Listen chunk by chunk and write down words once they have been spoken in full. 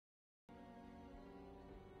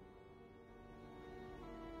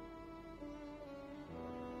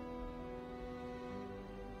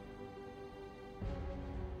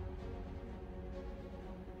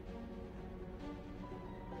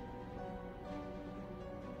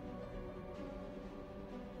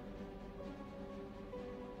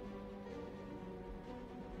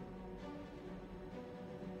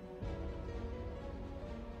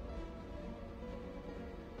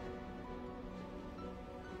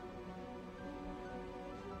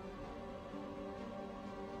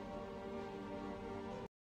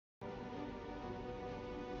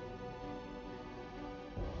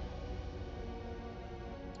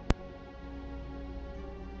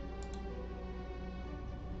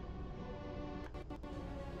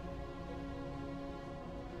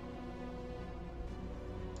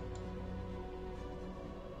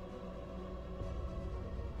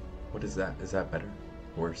What is that? Is that better?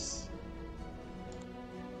 Worse?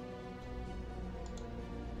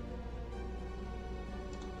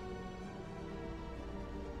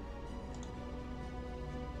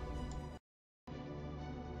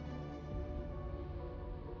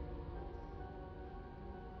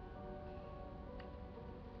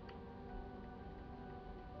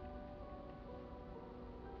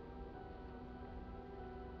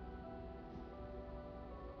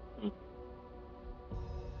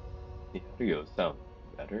 The audio sounds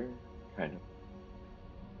better, kind of,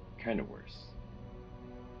 kind of worse.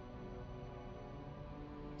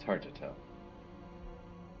 It's hard to tell.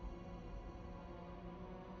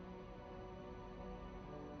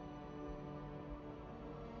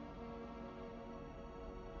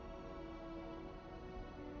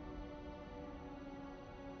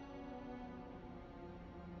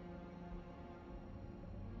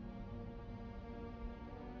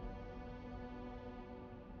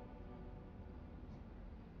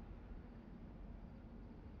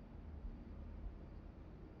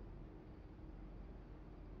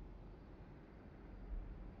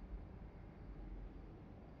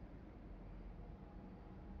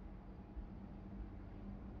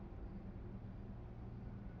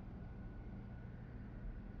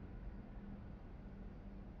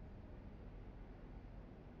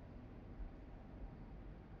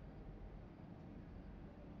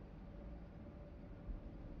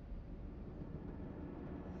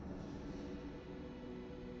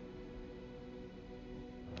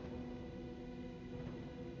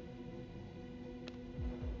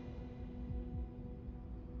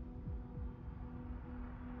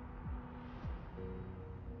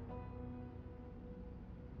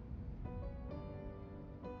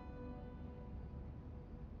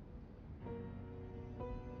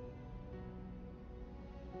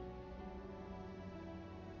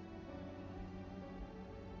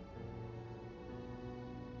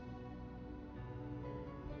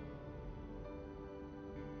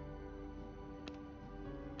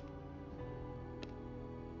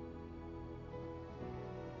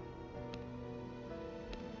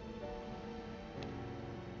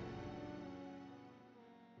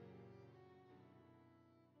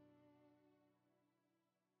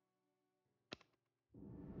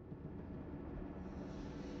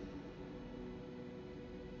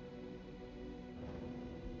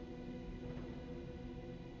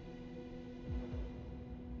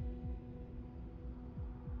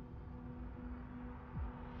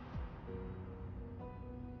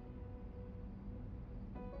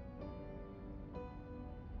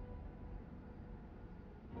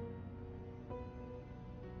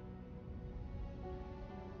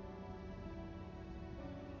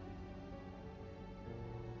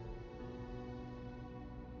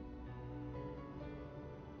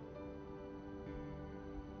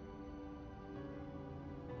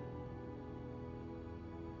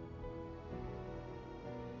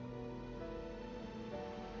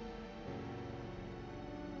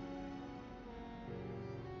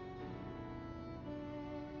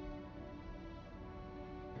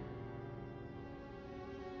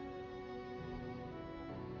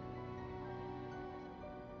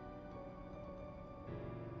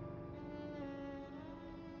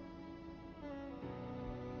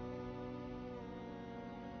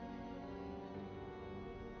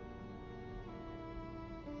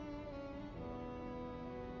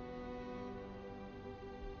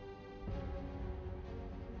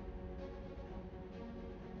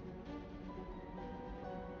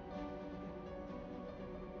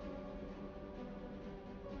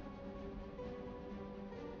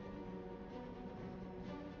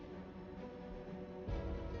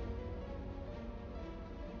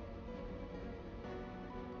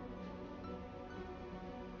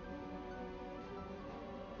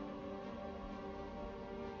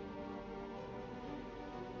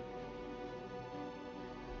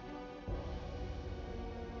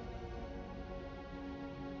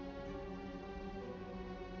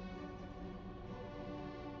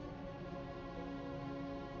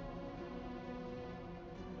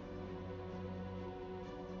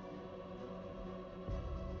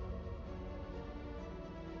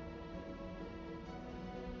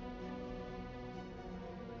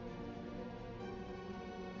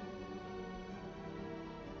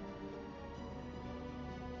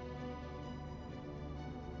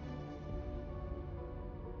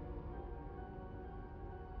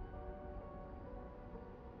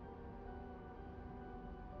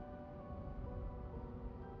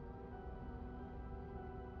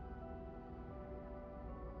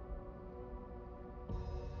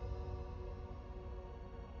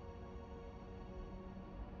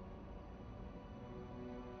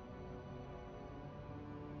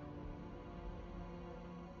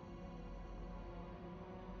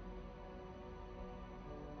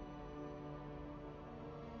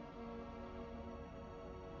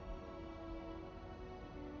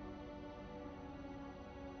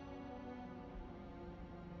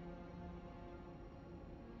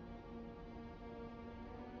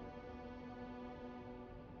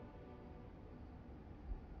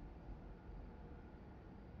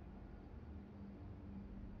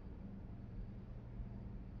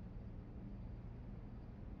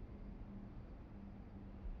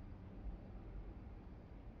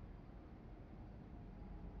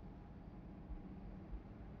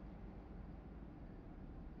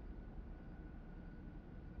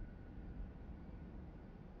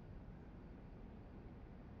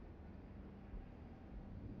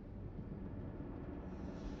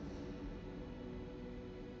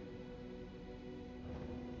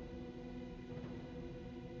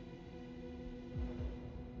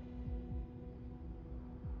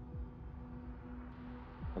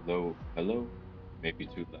 Hello, hello. Maybe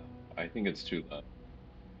too loud. I think it's too loud.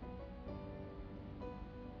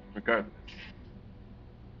 Regardless,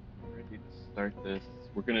 ready to start this.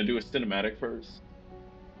 We're gonna do a cinematic first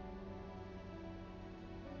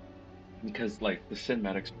because like the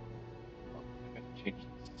cinematics more cool. I gotta change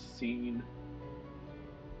the scene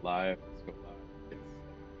live. Let's go live.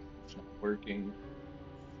 It's not working.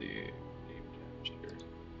 Let's see. Game capture.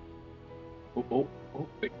 Oh,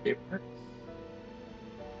 it works.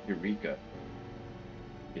 Eureka.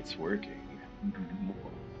 It's working.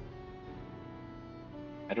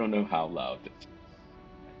 I don't know how loud this is.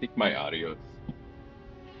 I think my audio is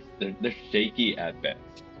they're shaky at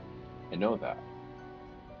best. I know that.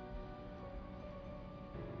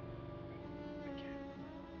 I can't.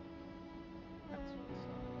 That's what's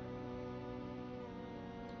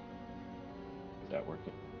is that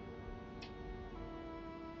working?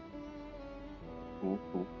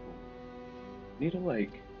 Cool. Need to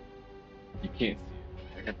like you can't see it,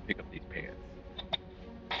 but I gotta pick up these pants.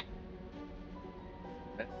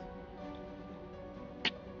 That's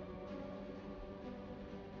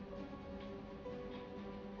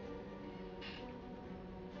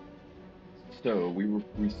so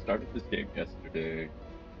we started this game yesterday.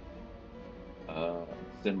 Uh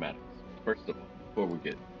Cinematics. First of all, before we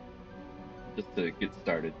get just to get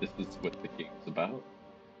started, this is what the game's about.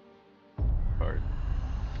 Or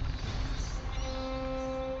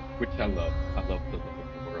which I love. I love the look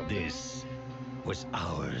of the world. This was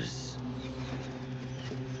ours.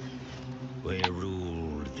 We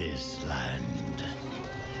ruled this land.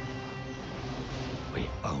 We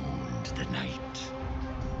owned the night.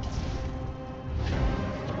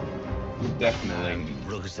 Definitely. Man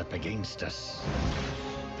rose up against us.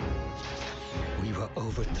 We were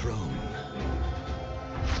overthrown.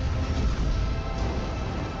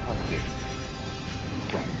 How dare you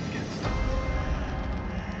rise against us.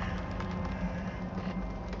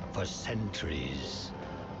 For centuries,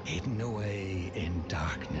 hidden away in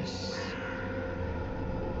darkness.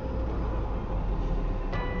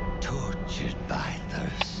 Tortured by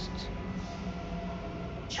thirst.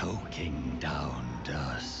 Choking down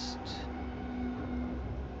dust.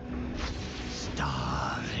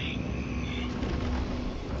 Starving.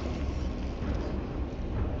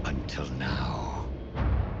 Until now,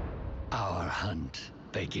 our hunt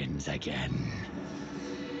begins again.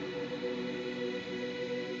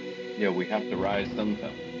 Yeah, we have to rise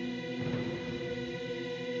sometime.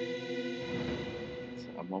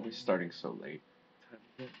 I'm always starting so late. What time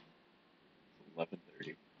is it? It's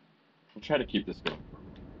 11:30. I'll try to keep this going.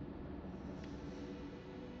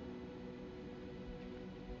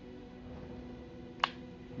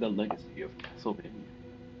 The legacy of Castlevania.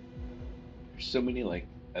 There's so many like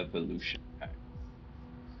evolution packs.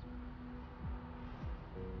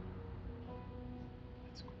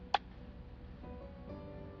 That's cool.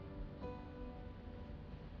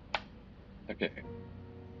 Okay.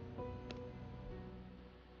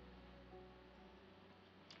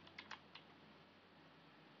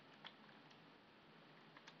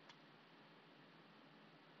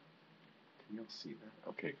 Can y'all see that?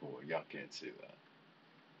 Okay, cool. Y'all can't see that.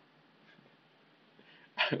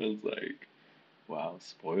 I was like, wow,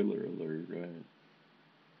 spoiler alert, right?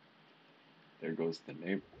 There goes the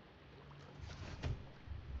neighbor.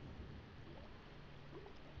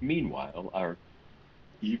 Meanwhile, our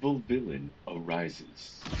evil villain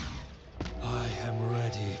arises. I am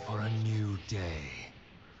ready for a new day.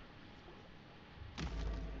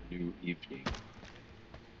 New evening.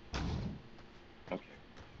 Okay.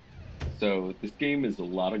 So this game is a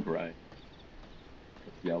lot of grind.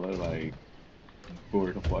 If y'all are like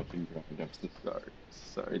bored of watching grind, I'm so sorry.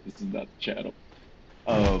 Sorry, this is not the channel.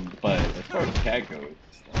 But as far as chat goes,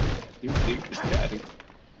 like, I do think the chat is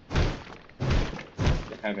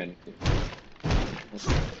don't have anything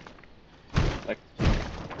like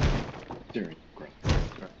during grind.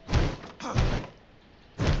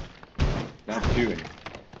 Not doing it.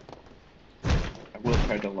 I will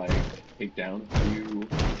try to like take down a few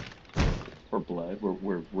for blood.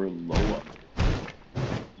 We're low up.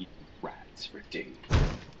 Eating rats for days.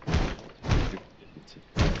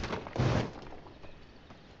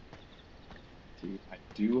 Dude, I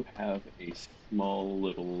do have a small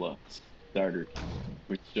little starter kit,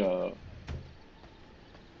 which oh,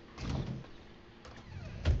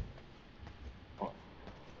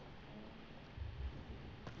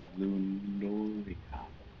 Lunolia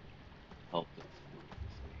helped us through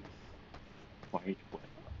this case quite well.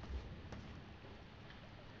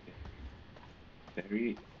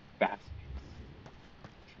 Very fast paced.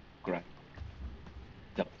 Grind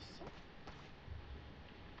dose.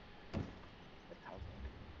 How's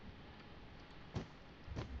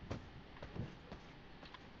that?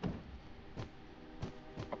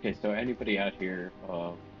 Okay, so anybody out here,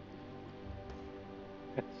 cut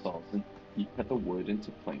the saws and you cut the wood into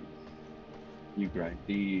planks. You grind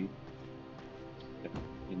the stone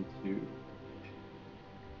into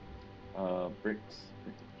bricks,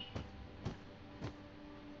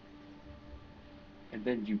 and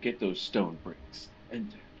then you get those stone bricks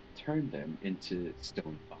and turn them into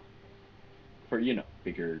stone pot for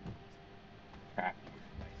bigger, craftier,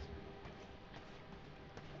 nicer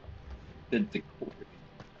the decor.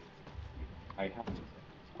 I have to say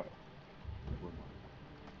it's quite remarkable.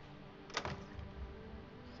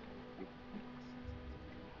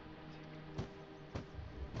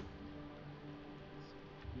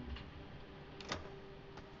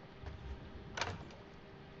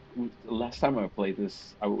 The last time I played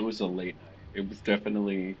this, it was a late night. It was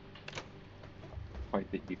definitely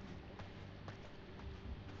quite the evening.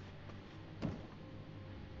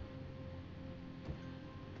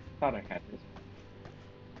 Thought I had this.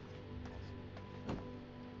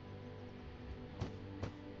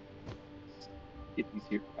 Get these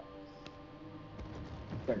here guys.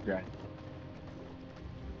 Start grinding.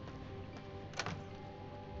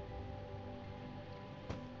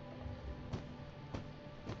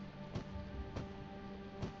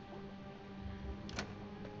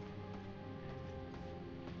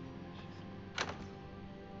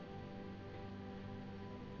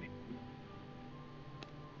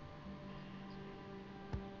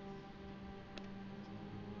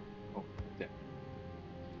 Oh, damn.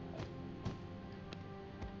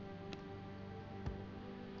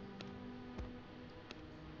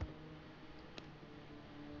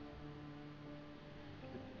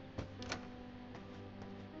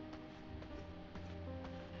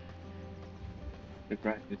 The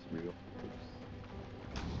grind is real,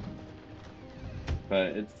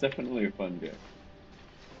 but it's definitely a fun game.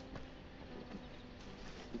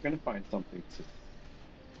 We're gonna find something to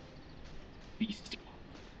feast upon,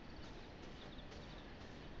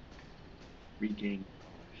 regain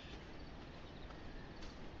our strength.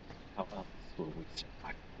 How else will we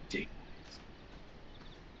survive the daylight?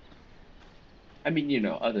 I mean,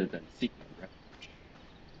 other than seeking refuge.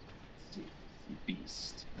 See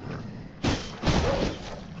beast.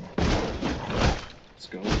 Let's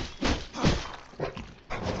go.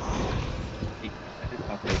 8%,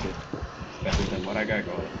 I'll take it. Better than what I got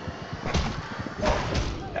going.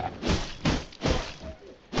 Yeah.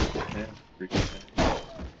 Yeah, 3%.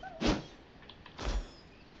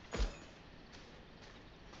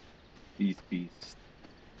 These beasts.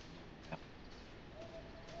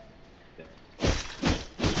 There.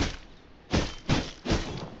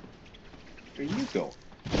 Where you going?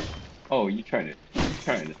 Oh, you trying to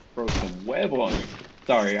throw some web on me.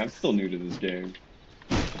 Sorry, I'm still new to this game.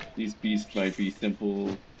 These beasts might be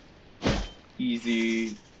simple,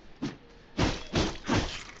 easy,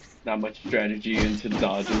 not much strategy into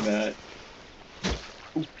dodging that.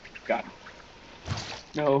 Ooh, got me.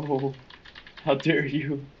 No, how dare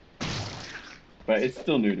you? But it's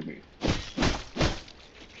still new to me.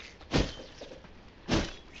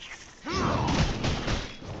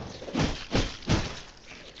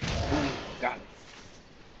 Ooh, got me.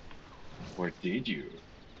 Or did you?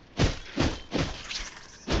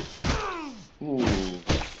 Ooh,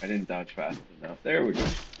 I didn't dodge fast enough. There we go.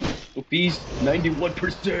 Oh, beast,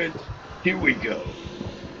 91%. Here we go.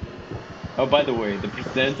 Oh, by the way, the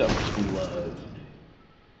percent of blood,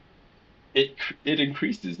 it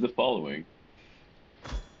increases the following.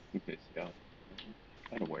 Okay, so yeah,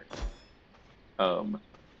 unaware. Um,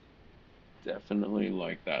 definitely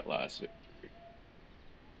like that last victory.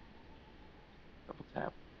 Double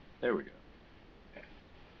tap. There we go. Yeah.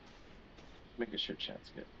 Making sure chat's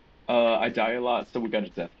good. I die a lot, so we got a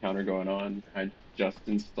death counter going on. I just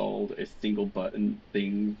installed a single button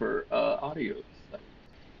thing for audio.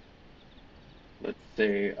 Let's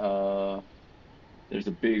say there's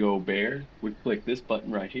a big old bear. We click this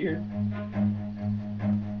button right here.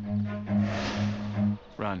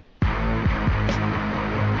 Run.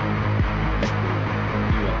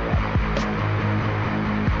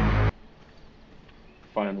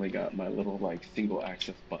 Finally got my little like single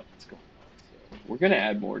access buttons going on. So we're gonna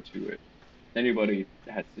add more to it. Anybody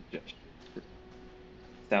has suggestions for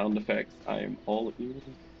sound effects? I am all ears.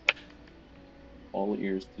 All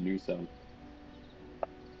ears to new sound.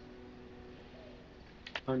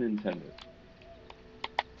 Unintended.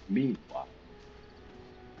 Meanwhile,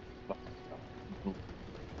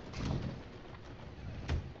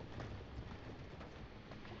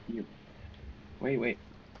 wait.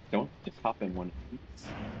 Don't just hop in one of these.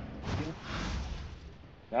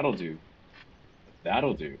 That'll do.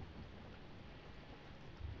 That'll do.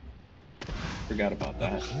 Forgot about A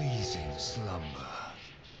that. pleasing slumber.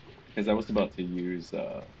 Because I was about to use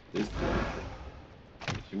this one,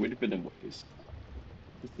 which it would have been a waste.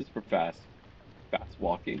 This is for fast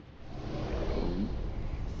walking. So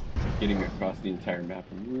getting across the entire map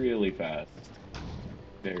really fast.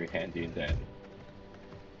 Very handy and dandy.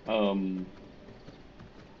 Um,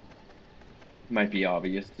 might be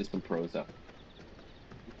obvious to some pros out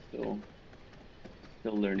there.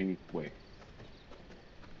 Still learning ways.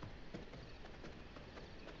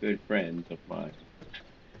 A good friend of mine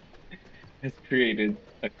has created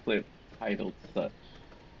a clip titled such.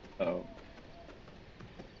 Um,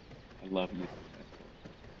 I love using that clip.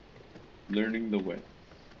 Learning the ways.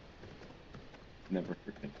 Never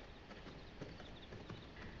forget it.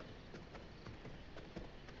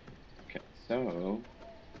 Okay, so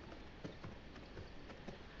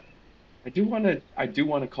I do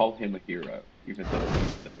wanna call him a hero, even though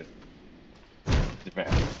he's the villain. The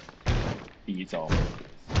villain. He's always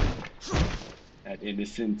that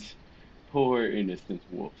innocent, poor innocent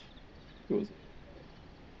wolf goes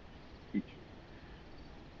feature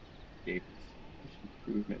gave us so much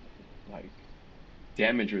improvement, like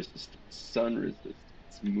damage resistance, sun resistance,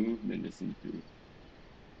 movement is improved,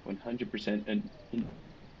 100% and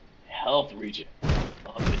health regen.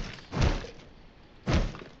 Love it.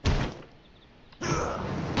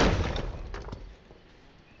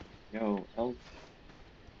 Yo, elf,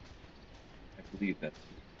 I believe that's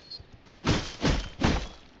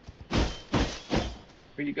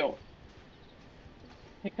where you going?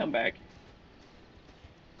 Hey, come back.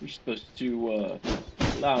 You're supposed to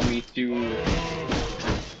allow me to.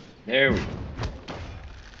 There we go.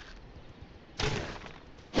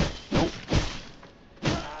 Nope.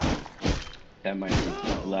 That might be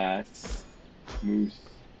the last moose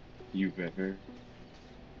you've ever.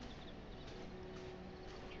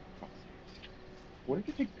 Where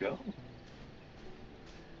did it go?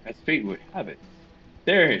 As fate would have it.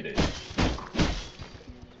 There it is.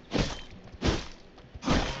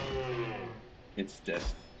 It's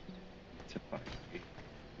destined to find me,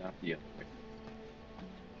 not the other way.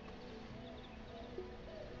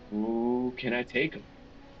 Ooh, can I take him?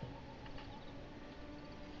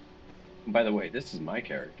 By the way, this is my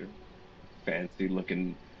character. Fancy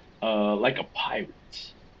looking, like a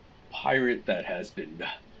pirate. Pirate that has been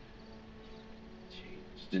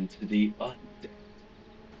changed into the undead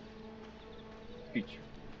creature.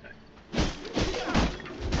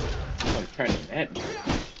 Oh, he's trying to net me.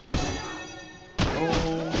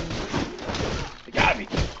 Oh, they got me.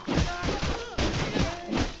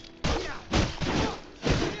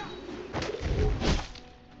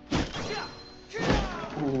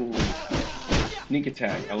 Ooh, sneak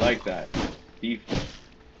attack. I like that. Beef.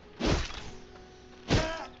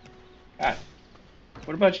 Ah,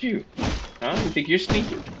 what about you? Huh? You think you're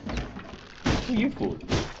sneaky? Who you fooling?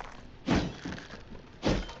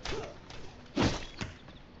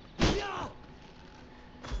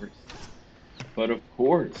 But of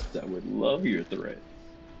course, I would love your threats.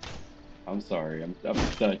 I'm sorry, I'm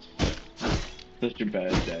such a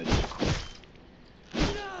bad dad.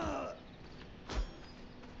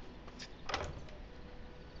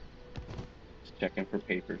 Just checking for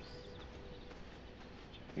papers.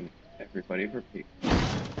 Checking everybody for papers.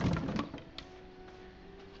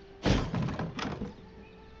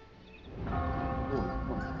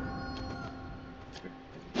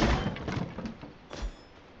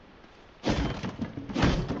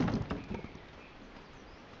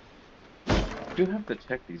 I do have to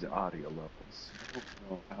check these audio levels. I don't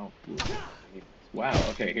know how fluid this game is. Wow,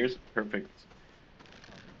 okay, here's a perfect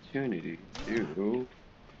opportunity to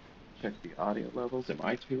check the audio levels. Am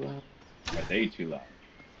I too loud? Are they too loud?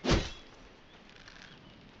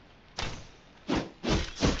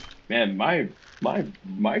 Man, my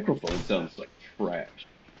microphone sounds like trash.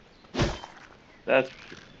 That's for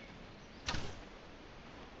sure.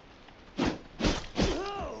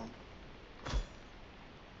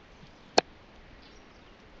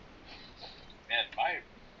 Man, my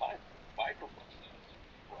microphone sounds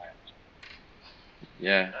like trash.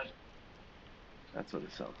 Yeah, that's what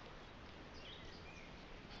it sounds like.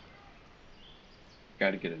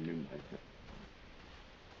 Got to get a new microphone.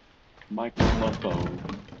 Microphone.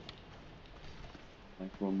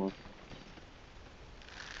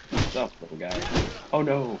 What's up, little guy? Oh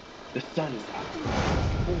no, the sun is out.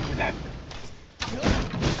 Over that.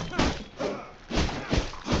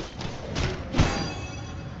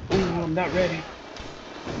 Oh, I'm not ready.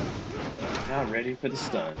 Not ready for the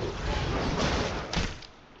stun.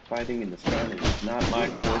 Fighting in the sun is not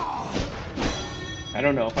my forte. I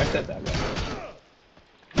don't know if I said that right.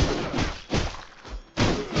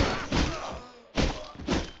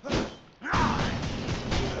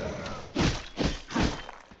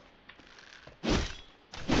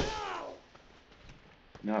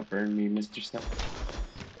 not burn me, Mr. Sun.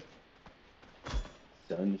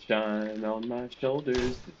 Sunshine on my shoulders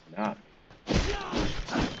does not. I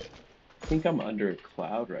think I'm under a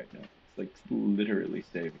cloud right now. It's like literally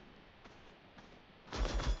saving.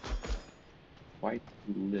 Quite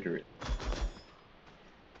literally.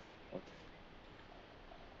 Okay.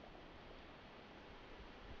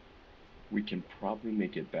 We can probably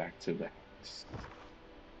make it back to the house.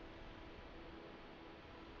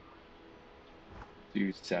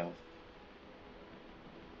 Due south.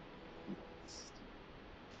 West.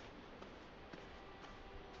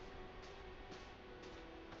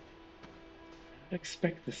 I'd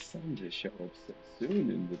expect the sun to show up so soon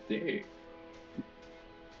in the day.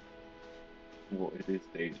 Well, it is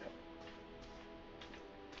daytime.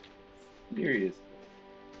 Seriously.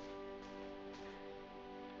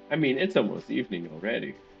 I mean, it's almost evening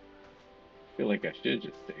already. I feel like I should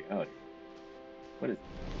just stay out here. What is this?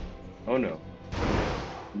 Oh no.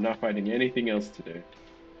 I'm not fighting anything else today.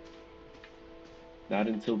 Not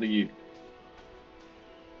until the evening.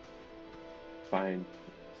 Find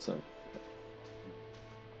the sun.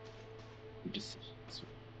 Your decisions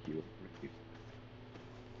you will review.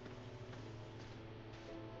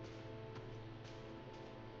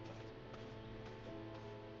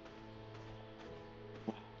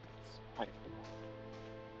 Wow, that's quite a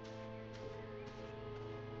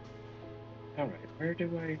lot. Alright, where do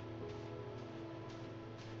I...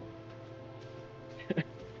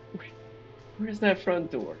 Where's that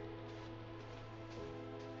front door?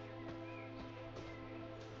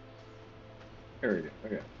 There we go,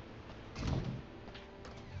 okay.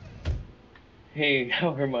 Hey,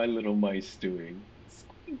 how are my little mice doing?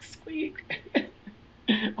 Squeak, squeak.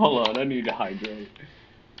 Hold on, I need to hydrate.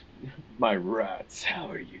 My rats,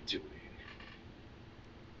 how are you doing?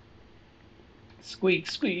 Squeak,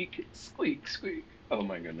 squeak, squeak, squeak. Oh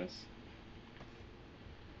my goodness.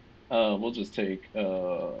 We'll just take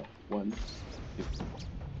 1, 2,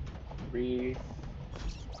 3,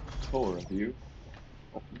 4 of you.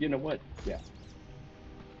 Oh, you know what? Yeah.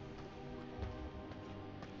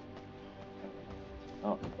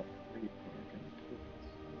 Oh, but 3 are gonna do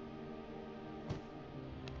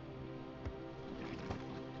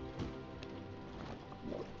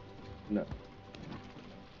this. No.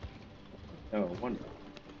 Oh, 1.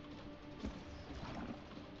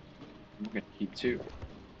 We're gonna keep 2.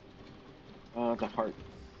 The hearts.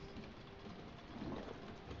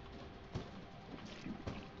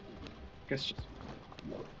 Guess just.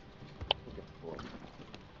 We'll get 4.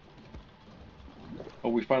 Oh,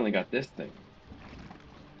 we finally got this thing.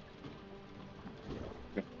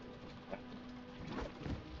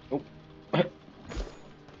 Oh.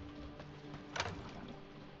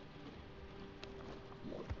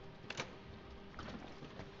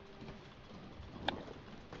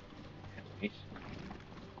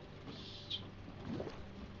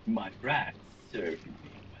 My rats serve me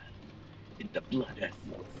well in the blood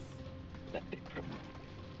essence that they provide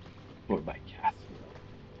for my castle.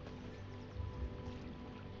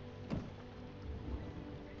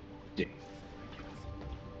 Days in my castle,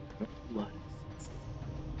 no blood essence.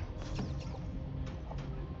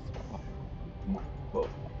 I must acquire more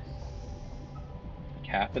books. Like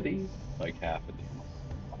half of these? Like half of these.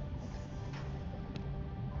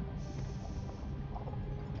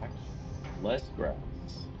 Actually, less grass.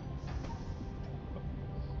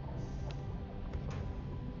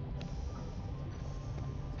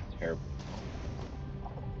 Terrible.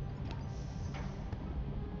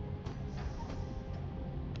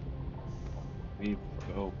 We will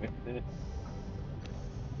go with it.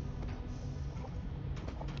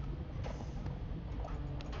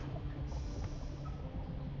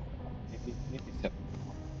 Maybe 7.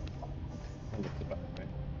 That looks about right.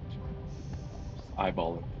 Just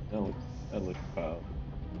eyeball it. That looks about.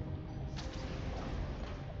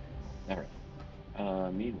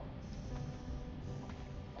 Alright. Meanwhile,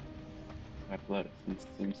 my blood essence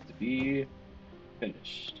seems to be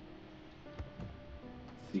finished.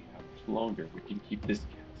 Let's see how much longer we can keep this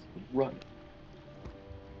castle running.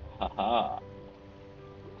 Haha.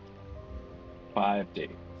 5 days.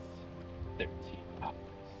 13 hours.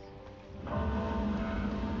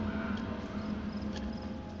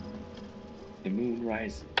 The moon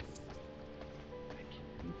rises. I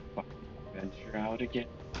can finally venture out again.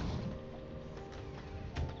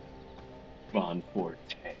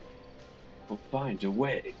 Forte will find a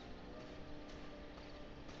way.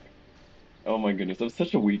 Oh my goodness, I'm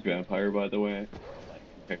such a weak vampire, by the way. Like,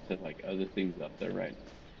 compared to like other things out there right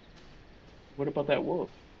now. What about that wolf?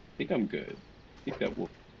 I think I'm good. I think that wolf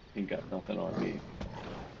ain't got nothing on me.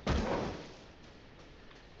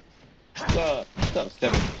 What's up? What's up,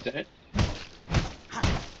 7%?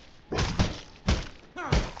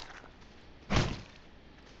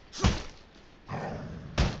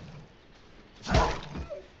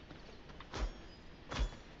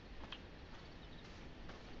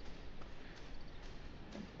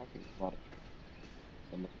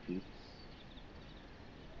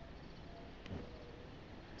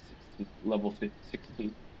 Level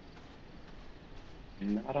 16.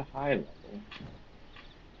 Not a high level.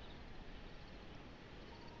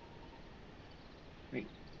 Wait,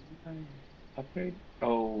 didn't I upgrade?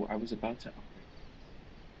 Oh, I was about to upgrade.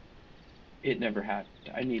 It never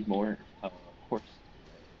happened. I need more horse,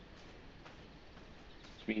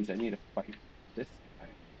 which means I need to fight this guy.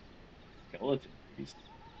 Skeleton priest.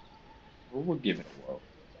 Well, we'll give it a whirl.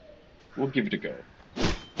 We'll give it a go.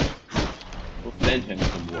 We'll send him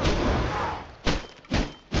some woe.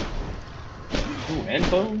 Ooh, and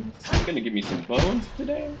bones? He's gonna give me some bones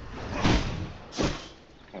today?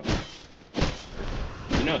 Oh.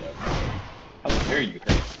 You know that. How dare you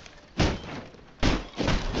hurt?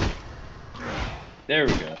 There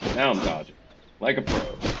we go. Now I'm dodging. Like a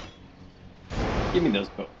pro. Give me those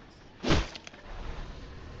bones.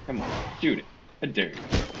 Come on, shoot it. I dare you.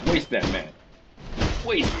 Waste that man.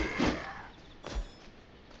 Waste it.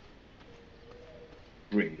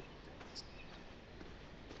 Great.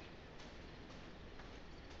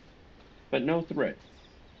 But no threats.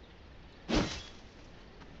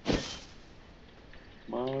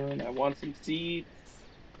 Come on, I want some seeds.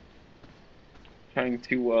 Trying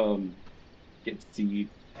to get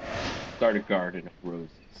seeds. Start a garden of roses.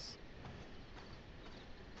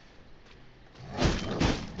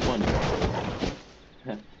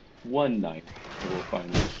 One night we'll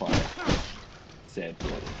finally find said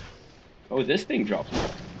rose. Oh, this thing drops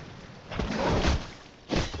water.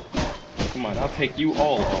 Come on, I'll take you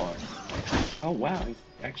all on. Oh wow, he's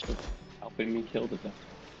actually helping me kill the duck.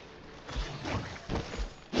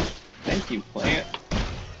 Thank you, plant.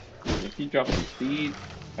 And if you drop some seeds,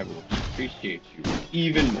 I will appreciate you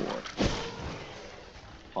even more.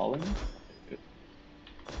 Pollen? Good.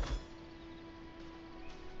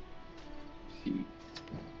 Seeds.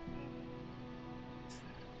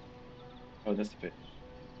 Oh, that's a fish.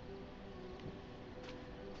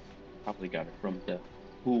 Probably got it from the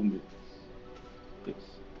humans. This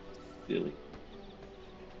silly.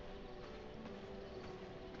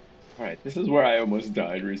 Alright, this is where I almost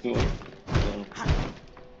died recently. So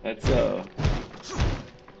let's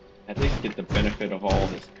at least get the benefit of all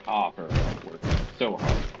this copper that worked so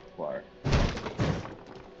hard to acquire.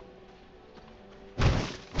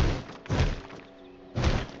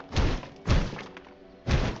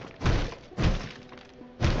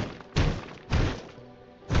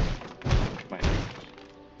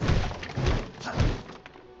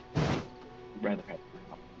 I'd rather have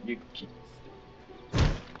copper. You can keep this.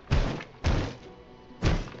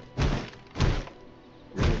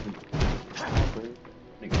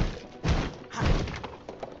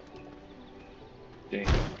 Day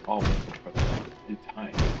always approaching. The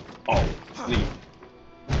time is always fleeting.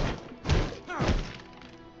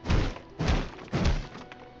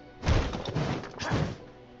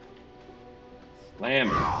 Slam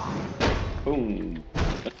it. Boom.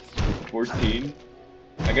 That's 14.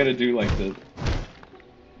 I gotta do like the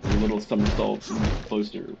little somersault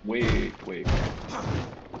closer. Way, way.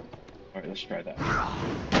 Alright, let's try that.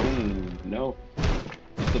 Boom. No.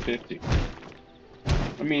 Just a 50.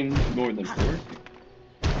 I mean, more than 40.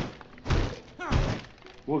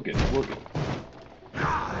 We'll get it, we'll get it.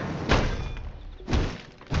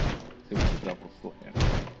 So it's a double slam.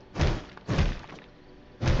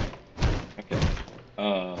 Okay.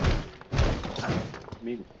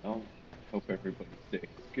 Meanwhile, hope everybody stays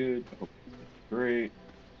good. I hope it's great.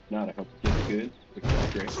 If not, I hope it gets good, which is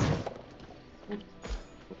great.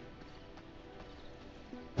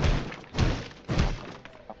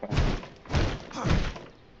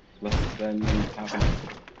 Less than half an hour.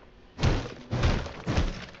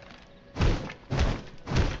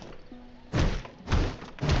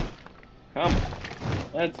 Come on,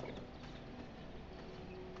 let's go.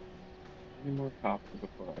 Any more copper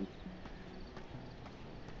before I'm...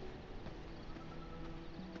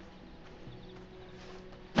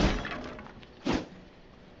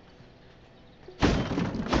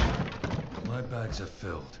 My bags are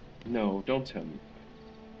filled. No, don't tell me.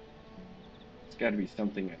 It's gotta be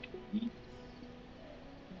something I can eat.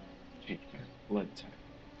 Change my blood type.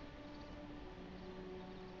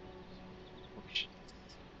 Potions.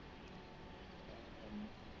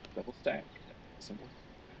 Double stack. Simple.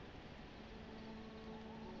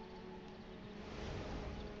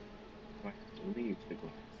 Do I have to leave the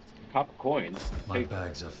glass? Copper coins. My Take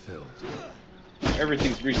bags are filled.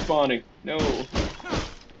 everything's respawning. No.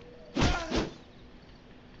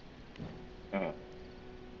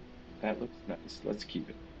 That looks nice. Let's keep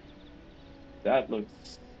it. That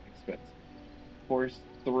looks expensive. Horse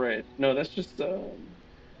thread. No, that's just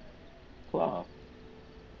cloth.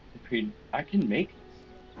 I can make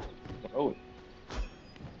this. Throw it.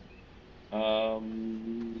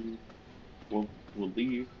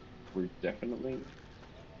 believe we're definitely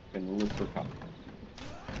gonna look for copper.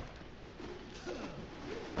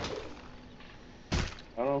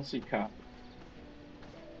 I don't see copper.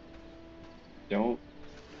 Don't,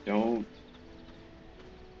 don't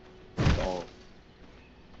stall,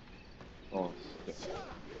 stall stuff.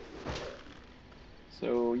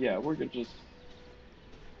 So yeah, we're gonna just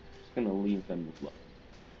gonna leave them alone.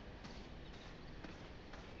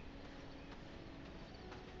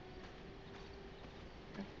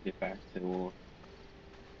 Have to get back to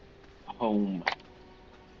home,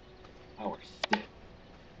 our city,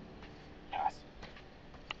 castle.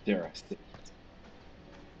 Dare I say it,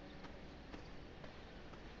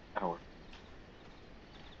 our.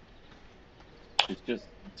 It's just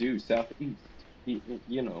due southeast,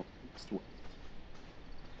 you know, east west.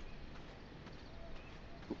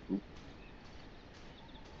 Ooh, ooh.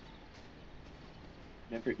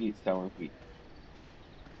 Never eat sour wheat.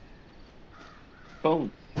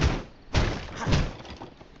 Bones.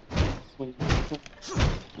 Swing, swing.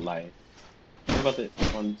 Light. What about this?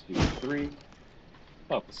 1, 2, 3.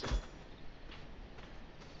 Opposite.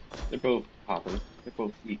 They're both copper. They're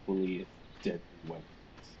both equally deadly weapons.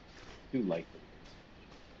 Too likely.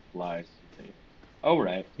 Lies.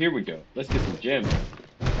 Alright, here we go. Let's get some gems.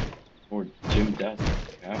 Or gem dust.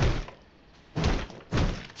 Yeah.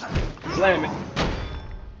 Slam it.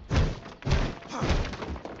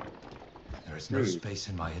 There is no space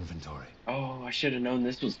in my inventory. Oh, I should have known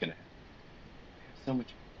this was gonna happen. I have so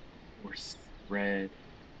much more spread.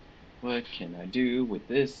 What can I do with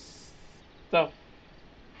this stuff?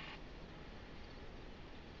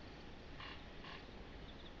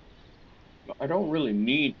 I don't really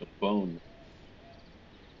need the bone.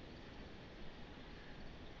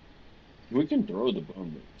 We can throw the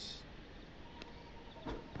bone moves.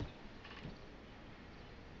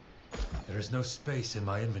 There is no space in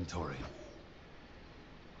my inventory.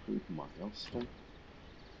 Food milestone.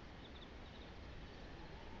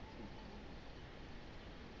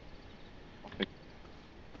 I'll pick.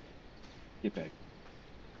 Get back.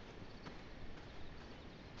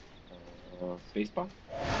 Spacebar?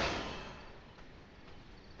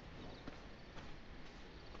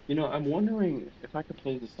 You know, I'm wondering if I could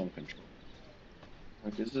play this on controller.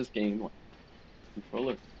 Like, is this game like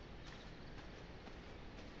controller?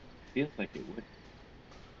 Feels like it would.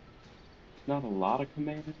 Not a lot of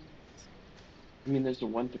commands. I mean, there's a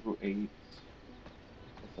 1 through 8.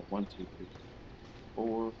 That's a 1, 2, 3,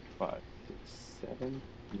 4, 5, 6, 7.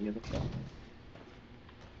 The other side.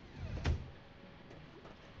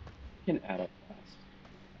 You can add up fast.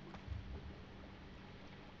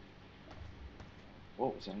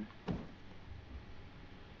 What was I?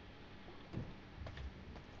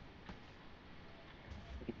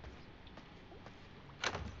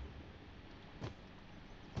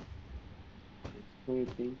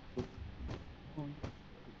 Could be.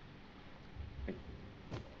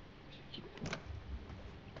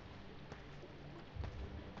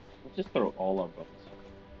 Let's just throw all our bones.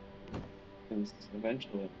 Because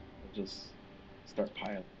eventually we'll just start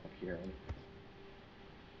piling up here.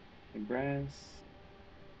 The grass.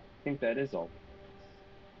 I think that is all.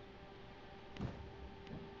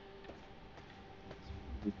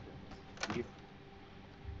 Here.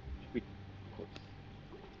 Should be close.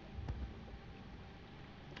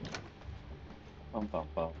 Bum, bum,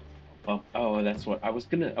 bum, bum. Oh, that's what I was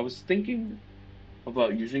gonna. I was thinking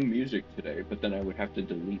about using music today, but then I would have to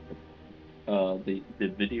delete the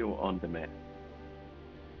video on demand.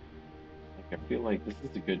 Like I feel like this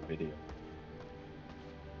is a good video.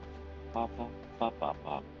 Ba, ba, ba, ba,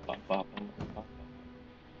 ba, ba, ba, ba, ba.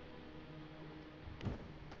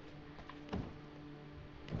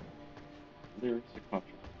 Lyrics are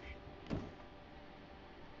controversial,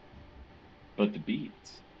 but the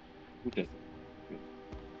beats, who doesn't? Feel it?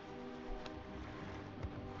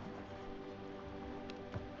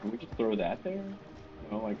 Can we just throw that there?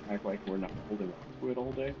 You know, like act like we're not holding on to it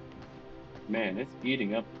all day. Man, it's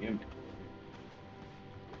eating up the inventory.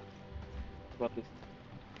 What about this?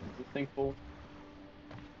 Is this thing full?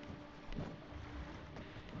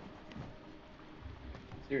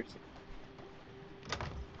 Seriously.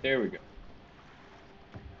 There we go.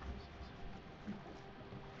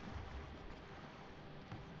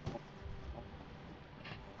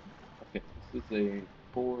 Okay, this is a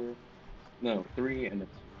 4, no, 3 and a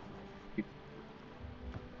 2.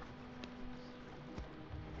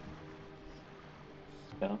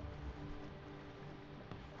 Spell.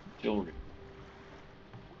 Jewelry.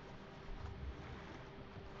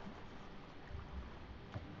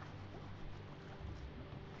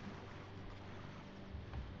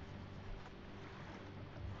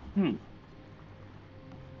 Hmm.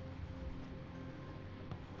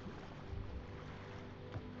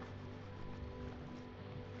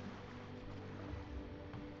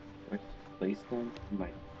 place them in my.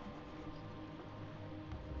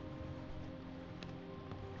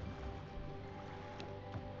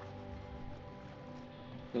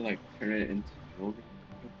 To like turn it into jewelry.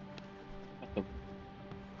 Not the.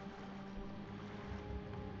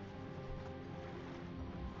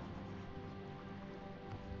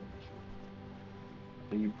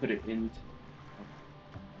 So you put it into. Okay.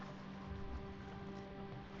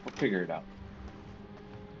 We'll figure it out.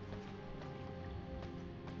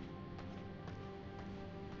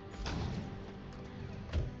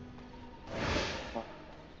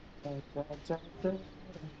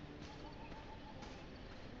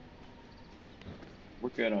 We're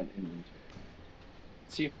good on inventory.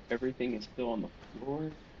 Let's see if everything is still on the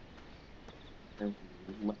floor. Or we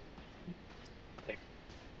left. There.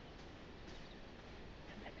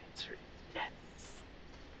 And the answer is yes.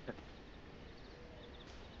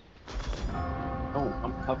 Oh,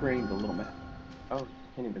 I'm covering the little map. Oh, you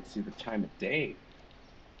can't even see the time of day.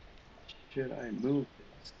 Should I move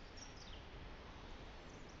this?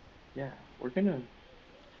 Yeah, we're gonna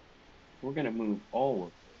move all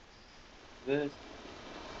of this.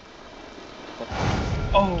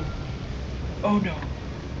 Oh, oh no,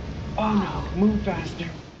 oh no, move faster.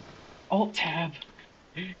 Alt tab.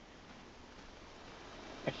 I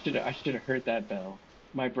should have heard that bell.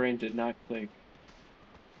 My brain did not click.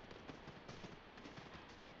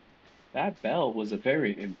 That bell was a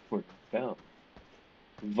very important bell.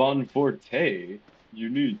 Von Forte, you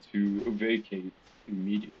need to vacate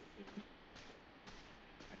immediately.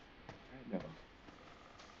 I know.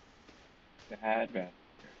 Bad.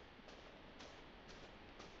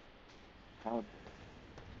 How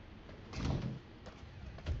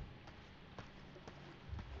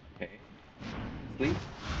okay. Sleep.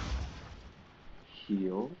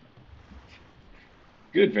 Heal.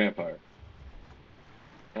 Good vampire.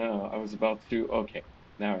 Oh, I was about to. Okay,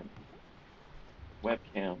 now I remember.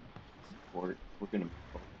 Webcam support. We're gonna move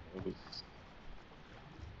both of those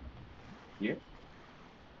here.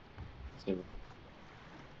 So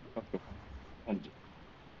comfortable. Undo.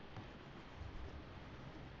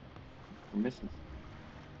 We're missing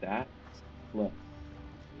that plus.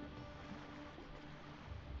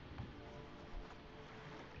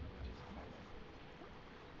 Just highlight.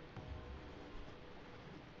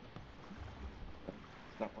 No,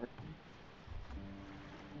 it's not working.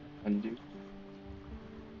 Undo.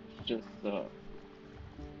 It's just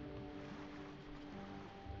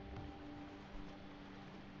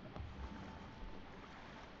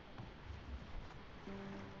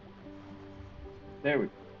there we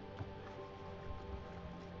go.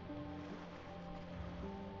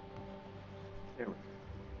 There we go.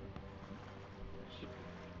 That should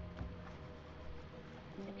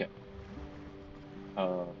be okay.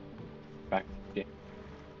 Back to the game.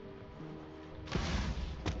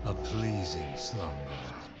 A pleasing slumber.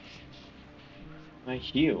 I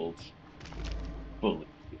healed fully.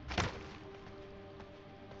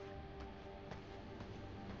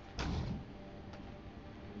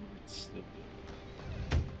 It's still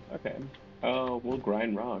okay. We'll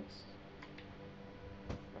grind rocks.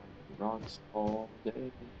 Grind rocks all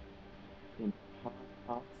day in hot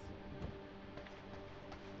sun.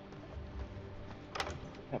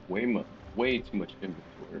 I have way too much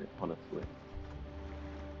inventory, honestly.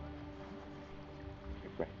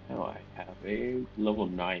 Like right now, I have a level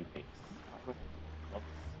 9 mace. Why would I need a level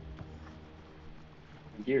 6?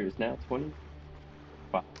 My gear is now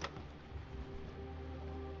 25.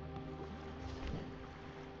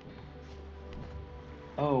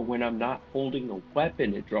 Oh, when I'm not holding a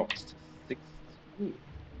weapon, it drops to 16.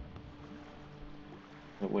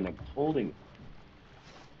 But when I'm holding,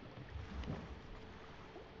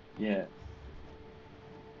 yeah,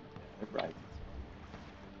 it rises.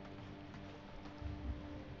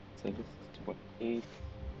 So this is 28, this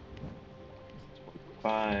is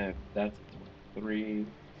 25, that's a 23.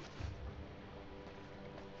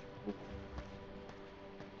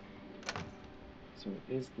 So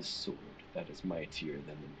it is the sword that is mightier than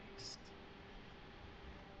the mace.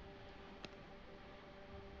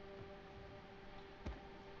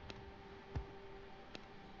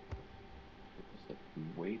 It just looks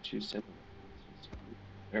way too similar.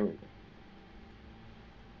 There we go.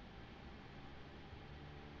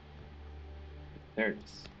 There it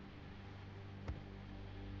is.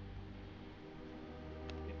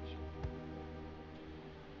 Fish.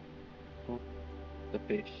 Oh, the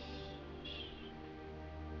fish.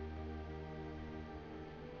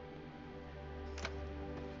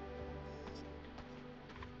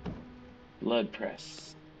 Blood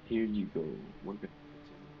press. Here you go. We're gonna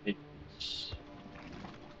put in a fish.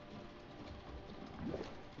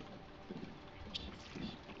 Precious fish.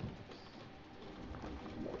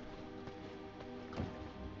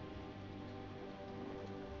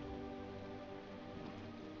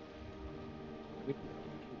 We can do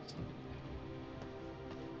stuff.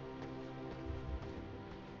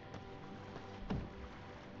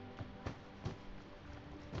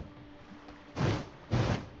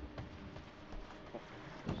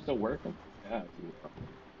 Still working? Yeah, you are.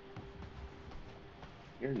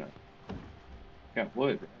 You're not. Got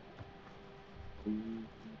wood, right?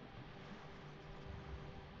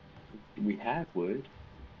 We had wood.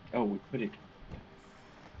 Oh, we put it in a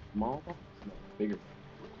small box? No, bigger box.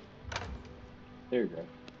 There you go.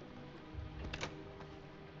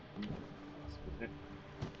 That's good.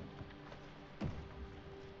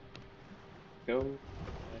 Go.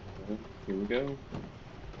 Here we go.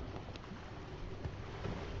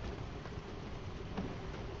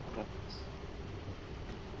 That's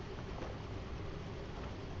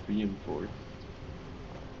reinforced.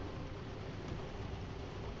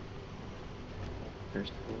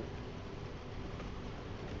 First wood.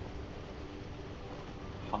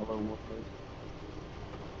 Hollow wood.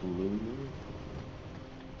 Aluminum.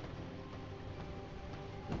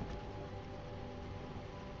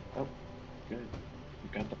 Oh, good. We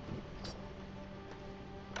got the points.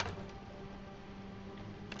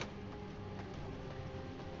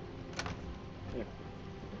 Yeah.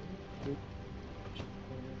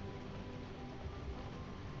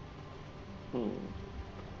 Hmm.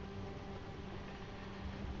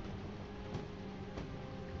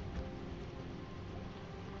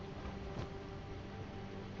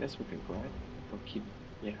 Guess we can grind or keep.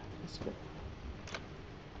 Yeah, let's go.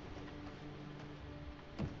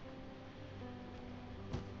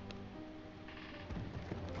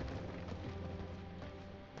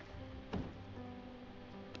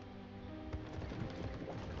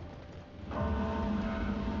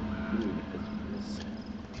 Ooh, this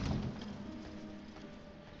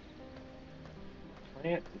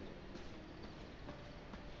plant.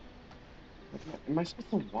 Am I supposed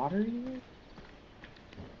to water you?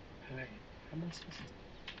 Hi. How am I supposed to?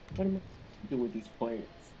 What am I supposed to do with these plants?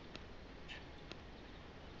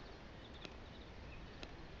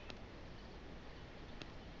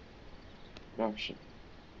 Oh shit.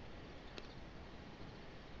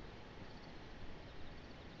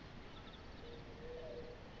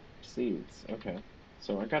 Seeds. Okay.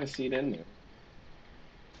 So I got a seed in there.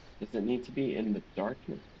 Does it need to be in the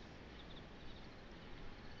darkness?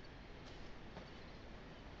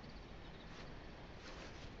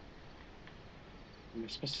 Am I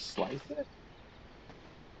supposed to slice it?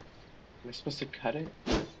 Am I supposed to cut it?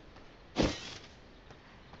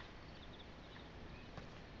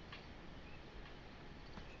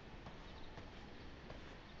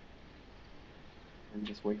 And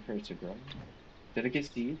just wait for it to grow? Did I get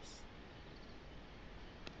seeds?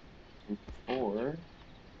 And before.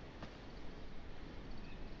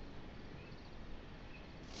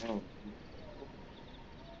 Oh.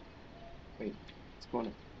 Wait. What's going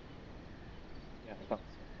on? Yeah, I thought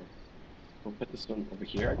so. We'll put this one over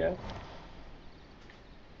here, I guess.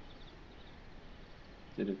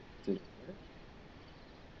 Did it work?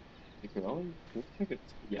 Is it growing? Looks like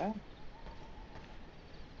it's, yeah,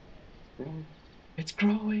 it's growing. It's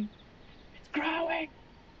growing! It's growing!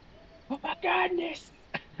 Oh my goodness!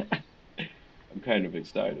 I'm kind of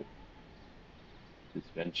excited. This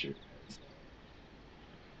venture has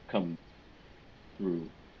come through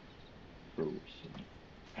fruition.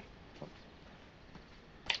 I don't know.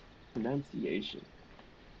 Pronunciation.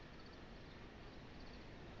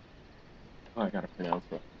 Oh, I gotta pronounce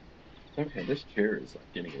that. Okay, this chair is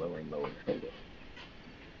like getting lower and lower. Hold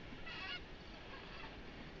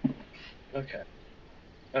on. Okay.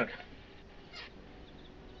 Okay. I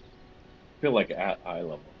feel like at eye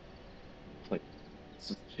level. It's like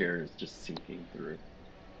this chair is just sinking through.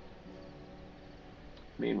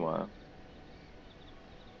 Meanwhile,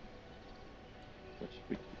 what should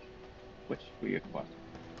we keep? What should we acquire?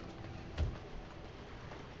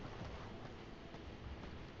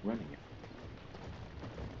 Running it.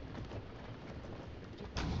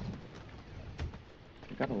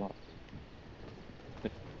 I got a lot.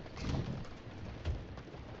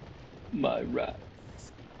 My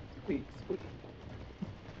rats. Sweet, sweet.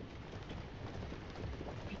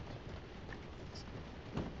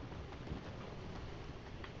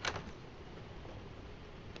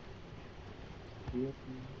 Yep.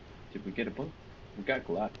 Did we get a book? We got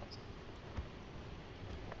glass.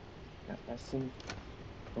 Got essence.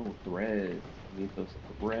 Oh, threads. I need those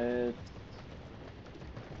threads.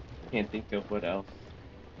 Can't think of what else.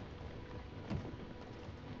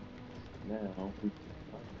 Now we can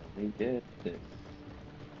finally get this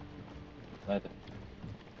leather.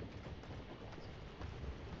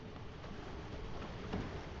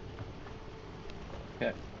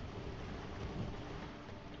 Okay.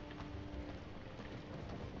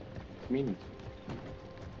 meaning to.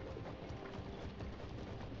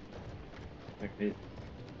 There it is.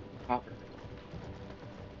 Copper.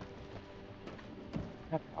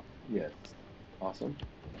 Have copper. Yes. Awesome.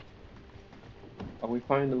 Are we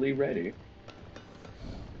finally ready?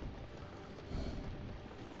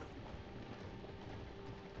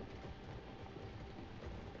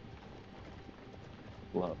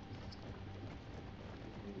 Gloves.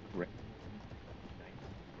 Great.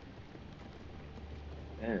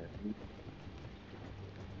 Nice. And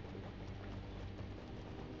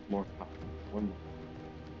more copper. One more.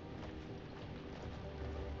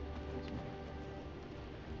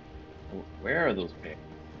 Where are those pants?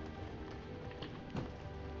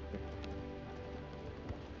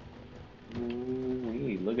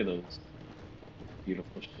 Ooh, look at those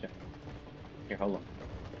beautiful shiny. Here, hold on.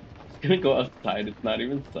 It's gonna go outside. It's not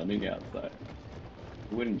even sunny outside.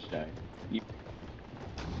 It wouldn't shine. You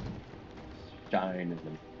shine in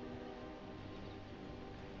the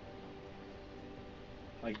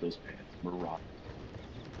like those pants. Morocco.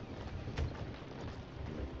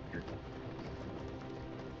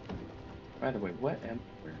 By the way, what am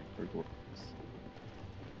I wearing for gloves?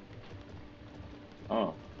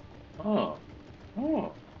 Oh, oh,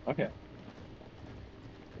 oh. Okay.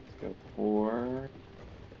 Let's go for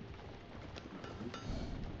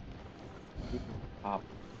top.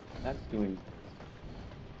 That's doing.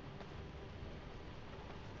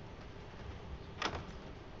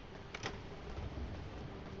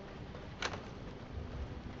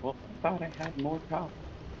 Well, I thought I had more copper.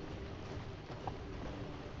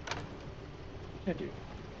 I do.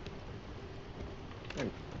 There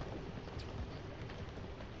we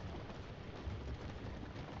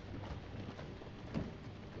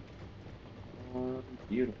go.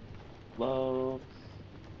 Beautiful gloves.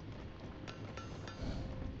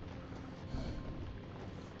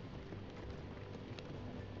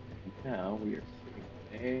 Now we are sitting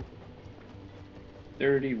at a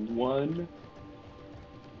 31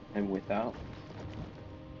 and without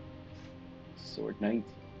sword 19.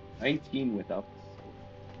 19 without the sword.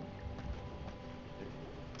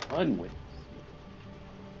 31 with the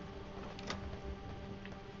sword.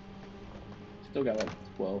 Still got like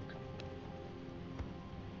 12 copper.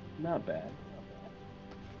 Not bad, not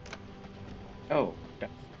bad. Oh,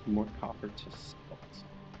 got more copper to smelt.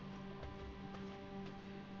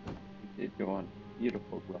 We did go on a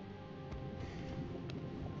beautiful run.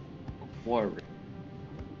 Quarry.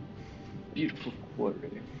 Beautiful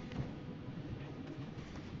quarry.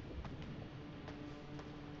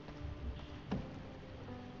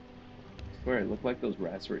 I swear, it looked like those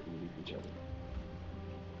rats were eating each other.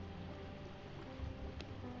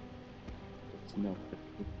 It's no the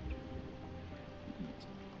eat.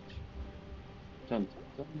 Dun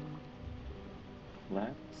dun dun.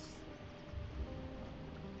 Let's.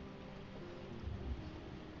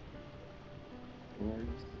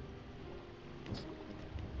 Where's.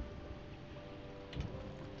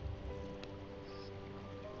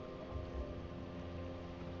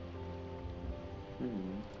 Hmm.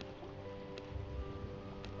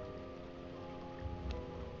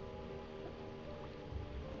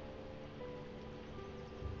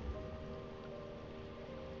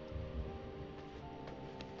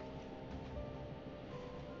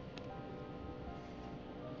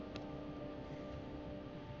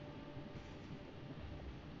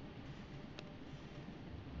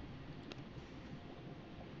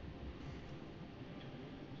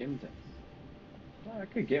 Gym dice. Oh, I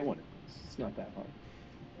could get one of these. It's not that hard.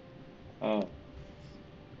 Oh.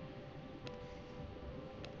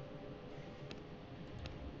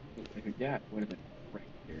 Yeah, it would have been right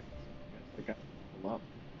here. I guess I got to pull up.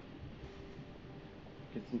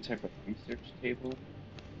 Get some type of research table.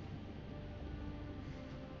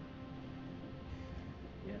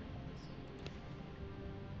 Yes.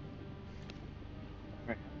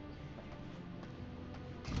 Alright.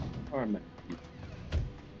 Or am I?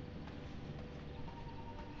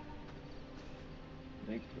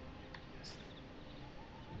 Thank you. Yes.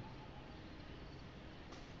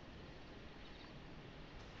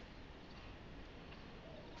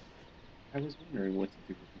 I was wondering what to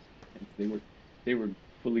do with these plants. They were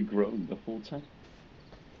fully grown the whole time.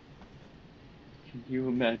 Can you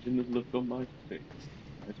imagine the look on my face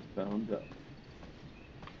when I found out?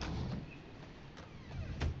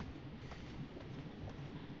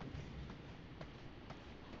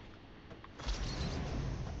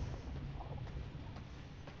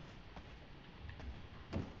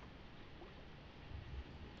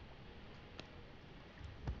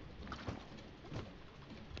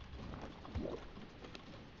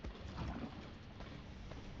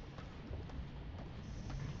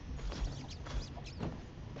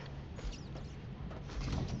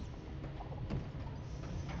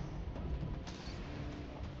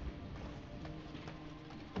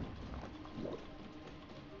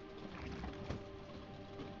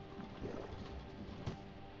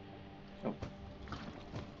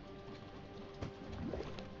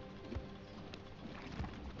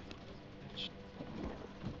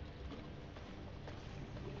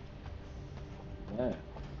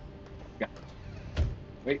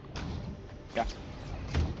 Wait, yeah,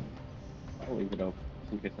 I'll leave it open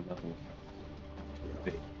just in case another one comes.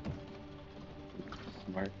 Big,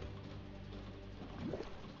 smart.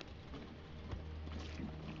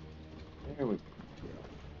 There we go.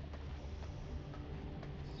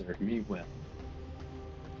 Serve me well.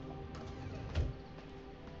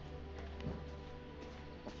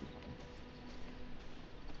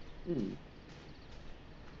 Hmm.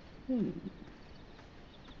 Hmm.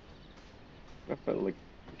 I felt like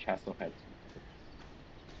the castle had two pillars.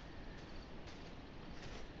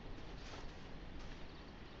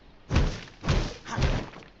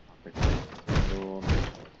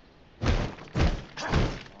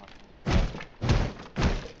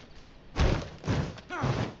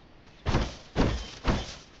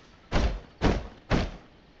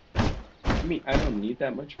 I mean, I don't need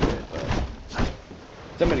that much for it, but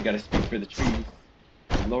somebody gotta speak for the trees.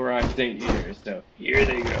 Lorons ain't here, so here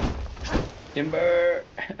they go. Timber!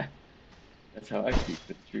 That's how I speak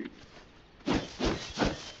for the trees.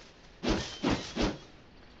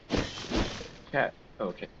 Cat.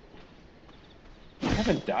 Okay. I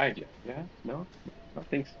haven't died yet, yeah? No? I don't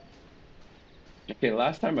think so. Okay,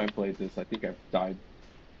 last time I played this, I think I've died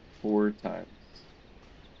 4 times.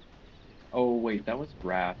 Oh, wait, that was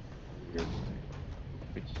Wrath earlier today.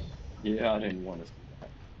 Which, yeah, I didn't want to see that.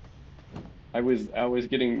 I was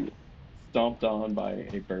getting stomped on by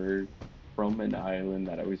a bird from an island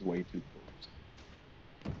that I was way too close.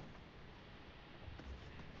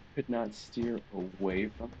 Could not steer away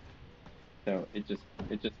from it, so it just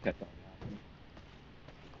kept on happening.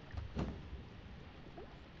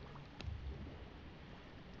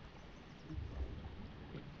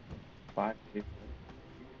 5 days later,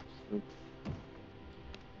 we are still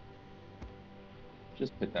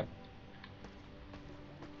just put that.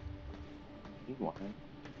 Meanwhile,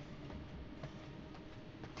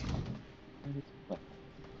 where is the-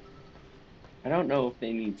 I don't know if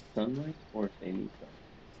they need sunlight or if they need darkness.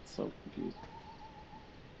 It's so confusing.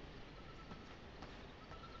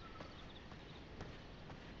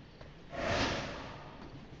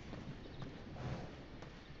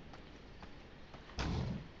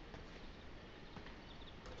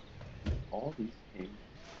 All these things,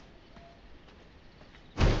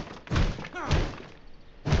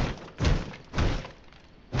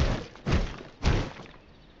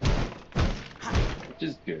 which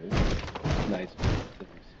is good. It's nice for the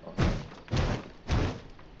respawn.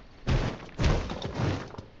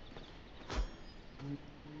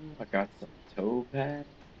 I got some topaz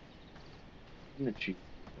and the cheese.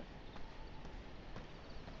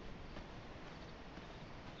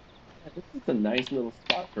 Yeah, this is a nice little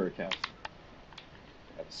spot for a castle.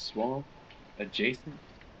 Got a swamp adjacent.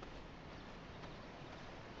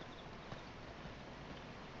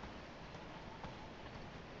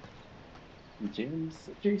 Some gems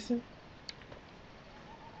adjacent.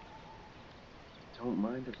 Don't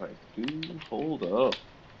mind if I do. Hold up.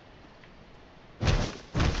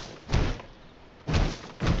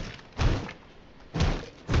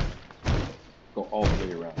 Go all the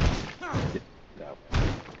way around. Get that way.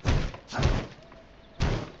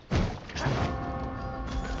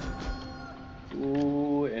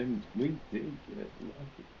 Ooh, and we did get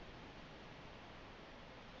lucky.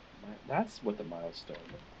 That's what the milestone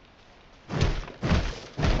was.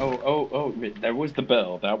 Oh, that was the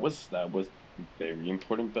bell. That was very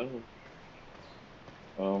important bell.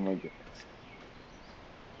 Oh my goodness.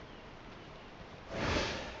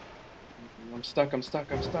 I'm stuck, I'm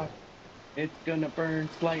stuck, I'm stuck. It's gonna burn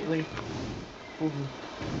slightly. Ooh.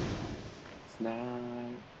 It's not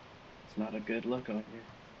it's not a good look on here.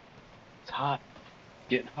 It's hot. It's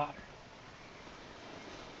getting hotter.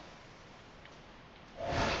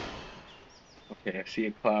 Okay, I see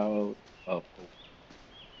a cloud of hope.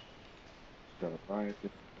 Gonna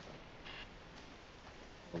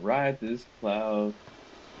ride this cloud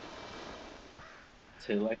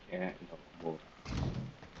till I can't no more.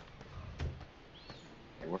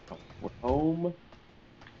 Okay, we're home. We're home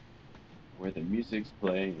where the music's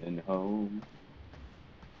playing home.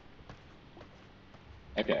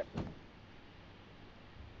 Okay.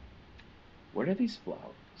 What are these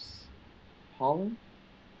flowers? Pollen?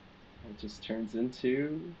 It just turns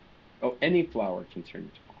into. Oh, any flower can turn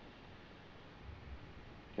into pollen.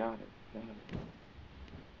 Got it, got it.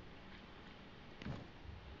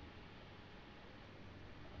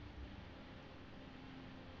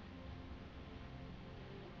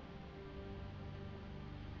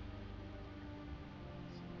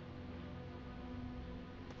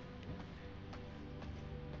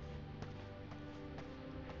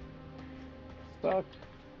 Stuck.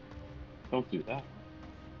 Don't do that.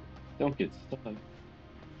 Don't get stuck.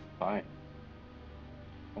 Fine.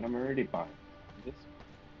 But I'm already buying this. It's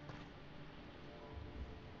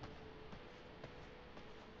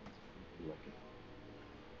creepy looking.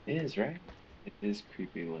 It is, right? It is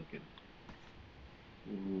creepy looking.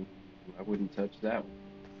 Ooh, I wouldn't touch that one.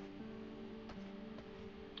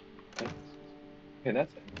 Okay,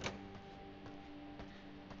 that's it.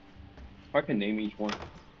 I can name each one.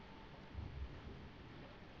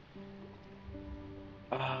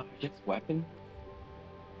 I guess weapon.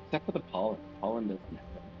 Except for the pollen. Pollen doesn't have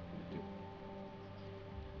anything to do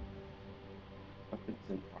with weapons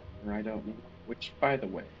and armor I don't need. Which, by the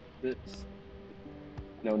way, this.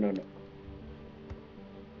 No, no, no.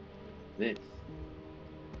 This.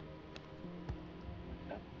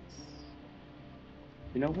 Nuts.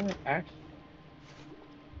 You know what? Actually,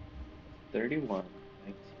 31,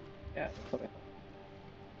 19. Yeah, that's what I thought.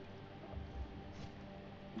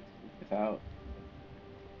 19 without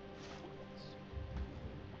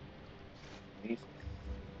mace.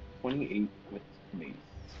 28 with mace.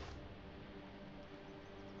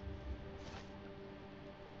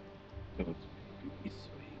 Don't make me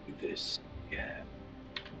swing this. Yeah.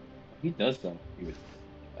 He does sound like he would say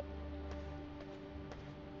that.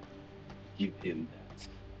 Give him that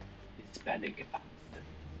Hispanic accent.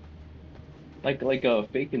 Like a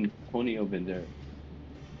fake Antonio Banderas.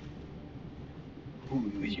 Who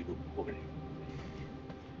are you calling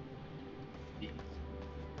these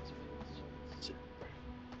silver?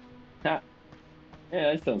 Ha!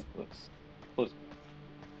 Yeah, that sounds close. Close.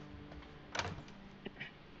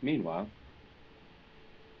 Meanwhile,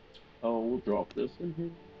 oh, we'll drop this in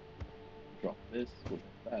here. Drop this. We'll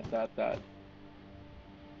drop that.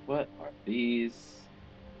 What are these?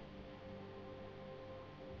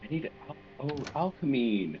 I need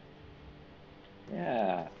alchemine.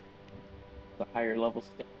 Yeah, the higher level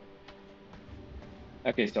stuff.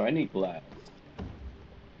 Okay, so I need glass.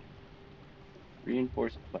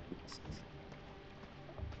 Reinforced planks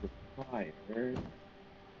require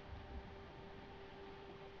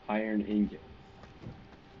iron ingots,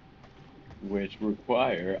 which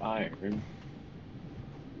require iron.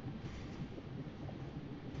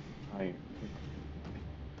 Iron.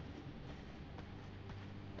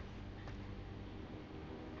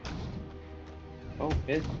 Oh,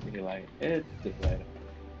 it's daylight. It's daylight.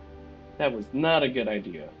 That was not a good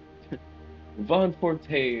idea. Von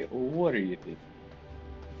Forte, what are you thinking?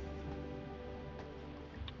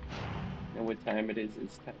 And what time it is?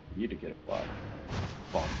 It's time for you to get a bottle.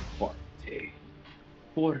 Von Forte.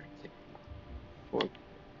 Forte. Forte.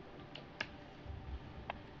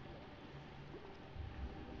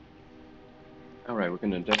 Alright, we're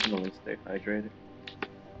gonna definitely stay hydrated.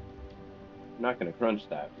 I'm not gonna crunch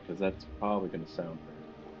that because that's probably gonna sound very.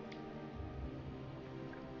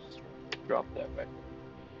 Just drop that back.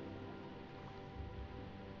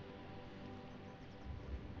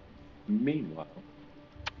 Meanwhile,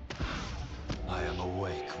 I am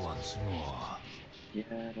awake once more. yeah,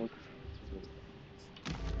 those really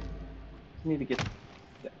just need to get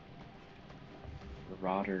that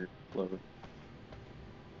marauder clothing.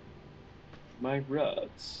 My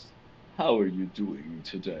rats, how are you doing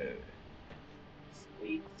today?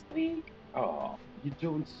 Squeak, squeak. Oh, you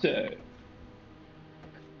don't say.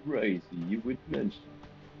 Crazy you would mention.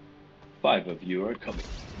 5 of you are coming.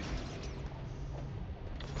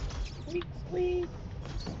 Squeak, squeak.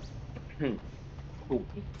 Squeak,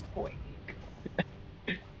 squeak.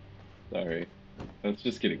 Sorry. That's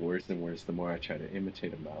just getting worse and worse the more I try to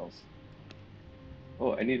imitate a mouse.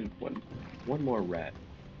 Oh, I needed one more rat.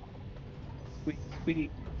 Squeak,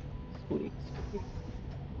 squeak. Squeak, squeak.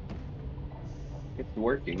 It's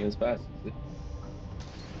working as fast as it.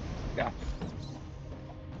 Gotcha.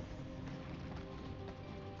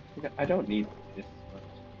 I don't need this much.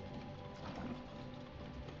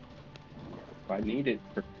 If I need it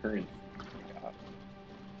for currency, I got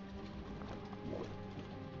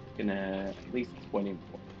gonna at least 20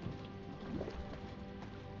 more.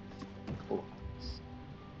 Full house.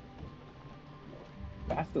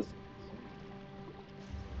 Fastest.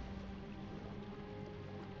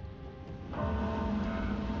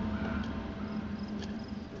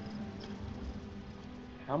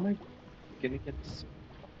 How am I gonna get this?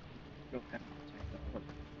 I don't have the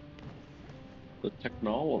technology. The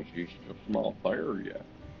technology's just not there yet.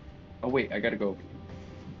 Oh wait, I gotta go over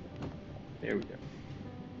here. There we go.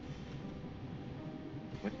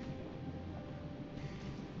 What?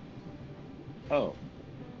 Oh.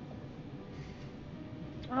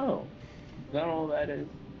 Oh. Is that all that is?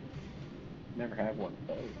 Never had one of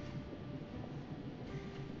those.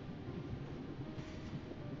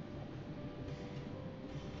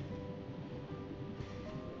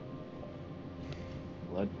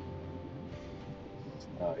 Blood.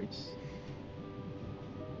 Nice.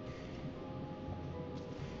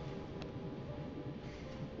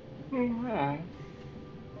 Alright.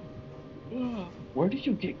 Where did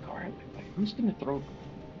you get garlic? Like, who's gonna throw garlic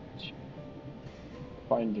at you?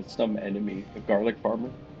 Find some enemy, a garlic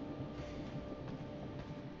farmer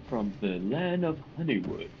from the land of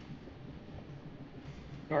Honeywood.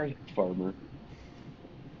 Garlic farmer.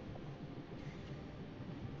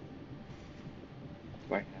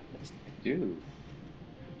 Do I have this? I do.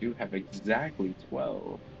 I do have exactly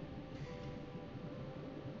 12.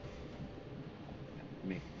 That would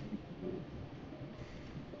make pretty cool.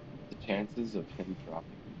 The chances of him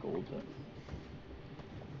dropping the gold dust?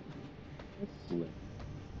 That's slim.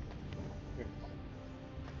 Very slim.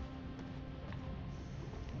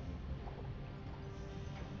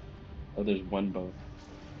 Oh, there's one bonus.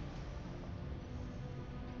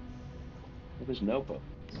 Oh, there's no bonus.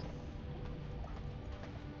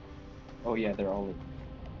 Oh yeah, they're all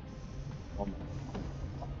my bonus.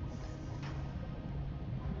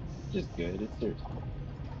 Which is good. It serves me.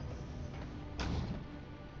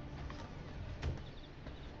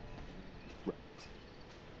 Right.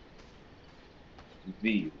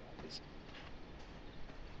 The rise.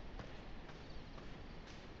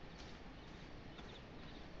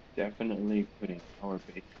 Definitely putting our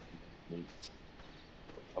base in the place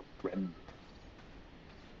of remnant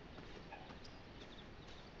of the past.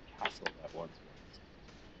 Castle that once was.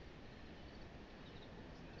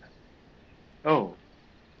 What was that? Oh,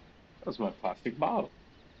 that was my plastic bottle.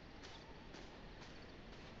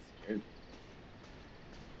 Scared me.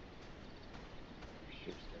 For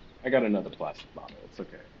sure scared me. I got another plastic bottle. It's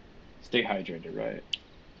okay. Stay hydrated, right?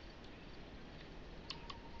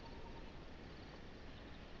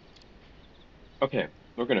 Okay,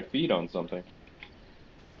 we're gonna feed on something.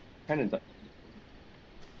 Kind of.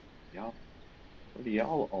 Y'all, what are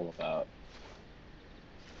y'all all about?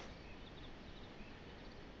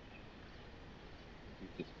 You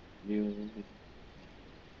just really.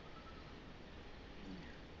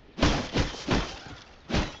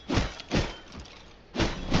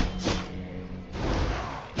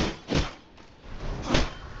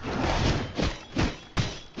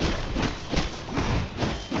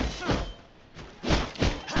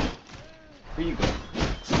 Here you go.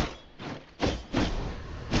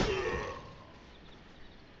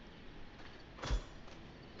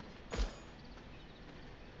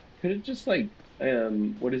 Could have just like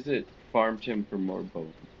what is it? Farmed him for more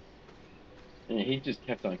bones. And he just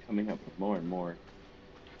kept on coming up with more and more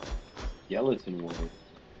skeleton warriors.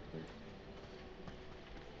 Hey,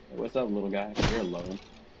 what's up, little guy? You're alone.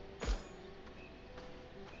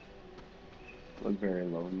 Look very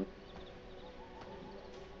lonely.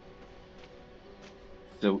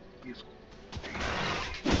 So evil.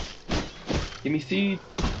 Give me seeds.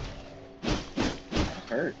 That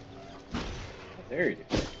hurt. Oh, there you go.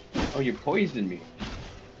 Oh, you poisoned me.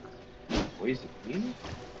 Poison me?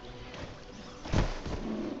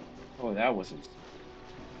 Oh, that wasn't smart.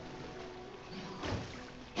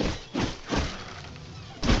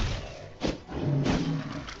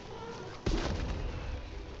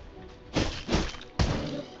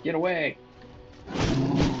 Get away.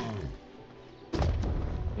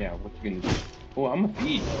 Yeah, what you gonna do? Oh, I'm gonna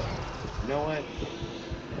feed. You know what?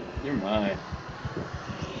 You're mine.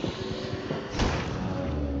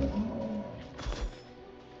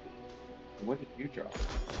 What did you drop?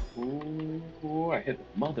 Ooh, I hit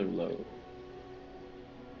the mother load.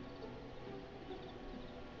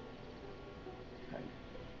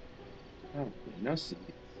 Okay, no seeds.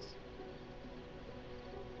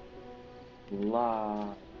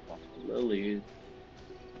 Lot of lilies.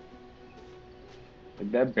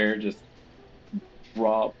 Like that bear just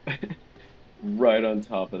dropped right on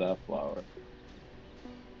top of that flower.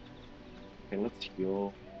 Okay, let's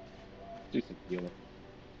heal. Let's do some healing.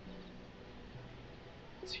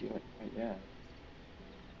 It's healing, right? Yeah.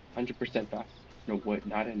 100% fast. No, what?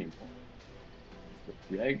 Not anymore. It's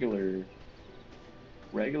the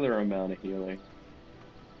regular amount of healing.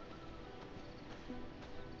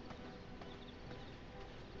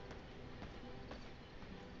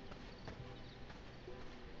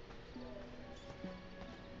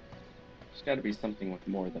 There's got to be something with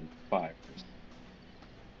more than 5%.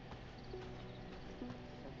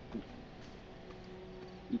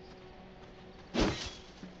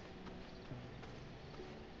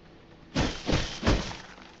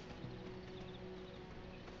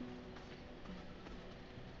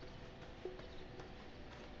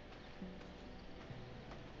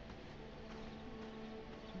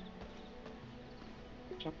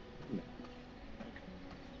 Jump. No. Okay.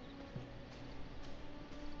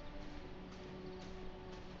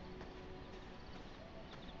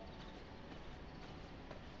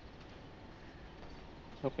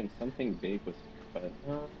 hoping something big was here, but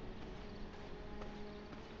no,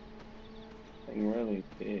 nothing really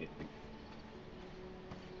big.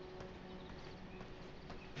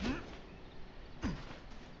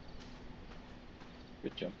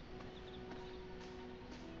 Good jump.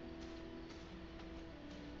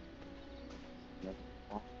 Another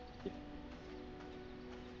block. Yeah.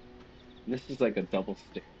 And this is like a double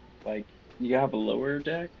stair. Like you have a lower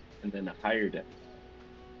deck and then a higher deck,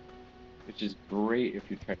 which is great if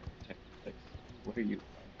you're trying to protect the place. What are you?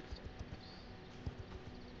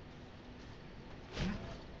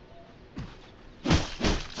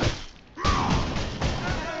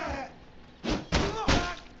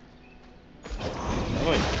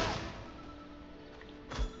 Oh,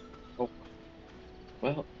 oh,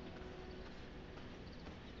 well,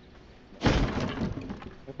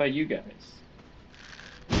 what about you guys?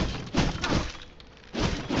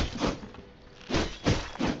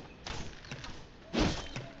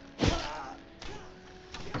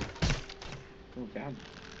 Oh, God.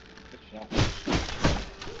 Good shot.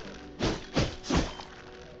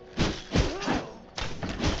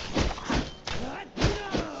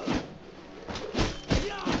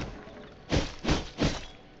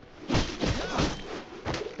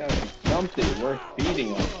 Gotta be something worth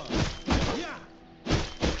beating on.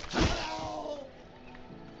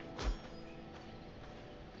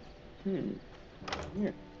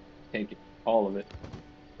 Here. Take it. All of it.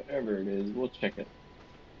 Whatever it is, we'll check it.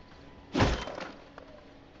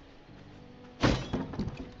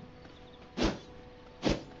 Ceature.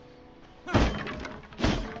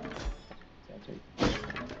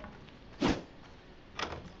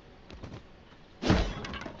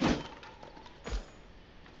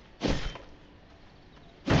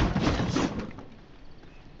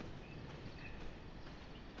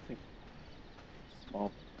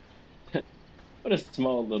 Small. What a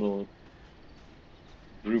small little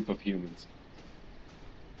group of humans.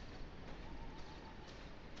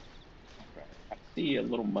 Alright, I see a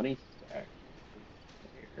little money stack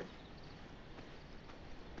there.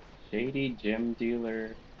 Shady gem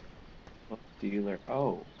dealer, book dealer.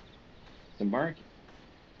 Oh, it's a market.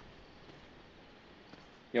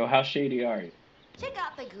 Yo, how shady are you? Check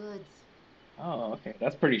out the goods. Oh, okay,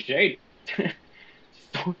 that's pretty shady.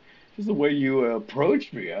 Just the way you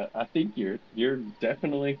approach me, I think you're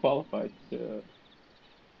definitely qualified to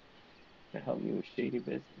help me with shady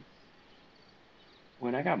business.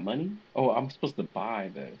 When I got money? Oh, I'm supposed to buy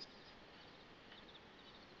this.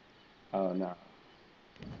 Oh no.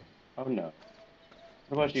 Oh no.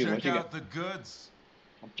 What about you? What Check you got? out the goods.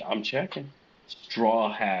 I'm checking.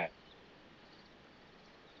 Straw hat.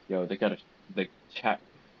 Yo, they got the chat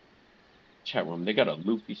room. They got a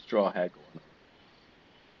Luffy straw hat going on.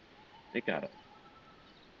 They got a.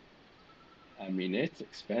 I mean, it's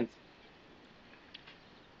expensive.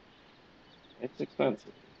 It's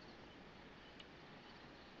expensive.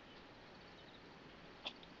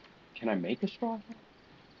 Can I make a straw hat?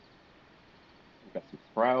 We got some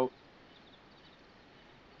sprout.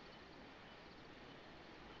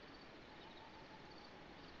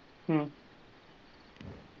 Hmm.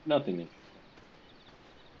 Nothing interesting.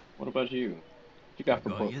 What about you? What you got for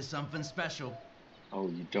Got books? you something special. Oh,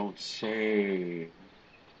 you don't say.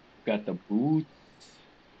 Got the boots.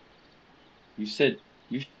 You said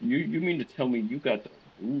you mean to tell me you got the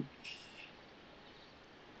boots?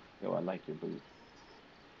 Yo, I like your boots.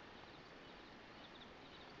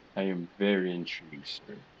 I am very intrigued,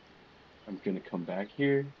 sir. I'm gonna come back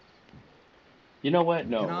here. You know what?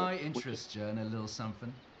 Can No. I interest you in a little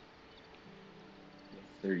something? Yes,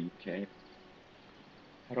 sir, you can.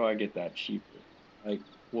 How do I get that cheaper? Like,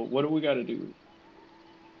 what do we gotta do?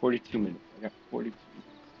 42 minutes. I got 42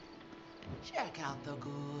 minutes. Check out the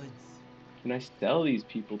goods. Can I sell these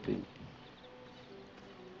people things?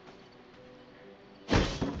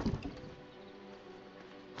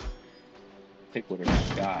 Take whatever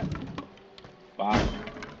you got. Buy.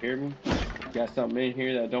 Hear me? Got something in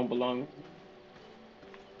here that don't belong?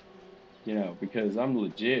 You know, because I'm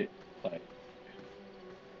legit. Like,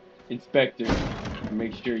 inspector.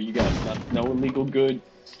 Make sure you got no illegal goods.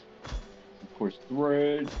 Coarse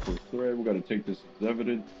thread. Coarse thread. We gotta take this as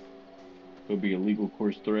evidence. It'll be illegal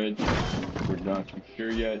coarse thread. We're not too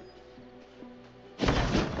sure yet.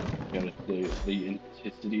 Gotta say the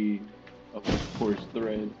authenticity of the coarse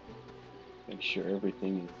thread. Make sure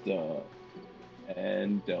everything is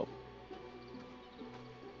and dealt.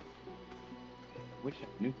 Wish I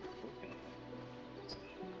knew.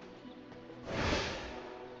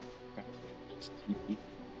 TV.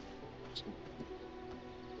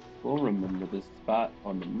 We'll remember this spot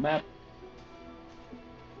on the map.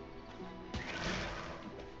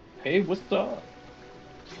 Hey, what's up?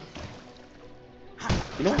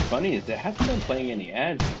 You know what's funny is it hasn't been playing any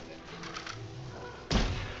ads in it.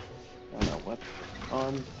 I don't know what's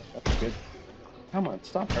on. That's good. Come on,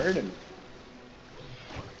 stop hurting me.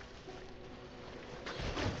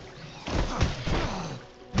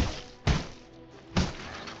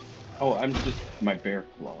 Oh, I'm just my bear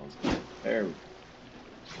claws. There we go.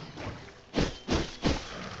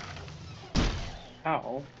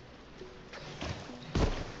 Ow.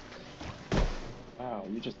 Wow,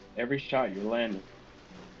 you just every shot you're landing.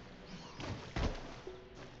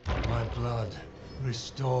 My blood,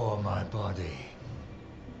 restore my body.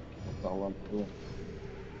 That's all I'm doing.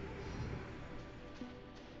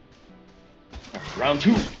 Alright, round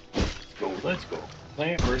 2. Let's go, let's go.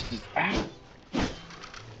 Plant versus ow.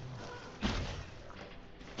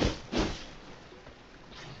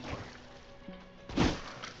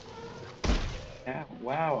 Ow,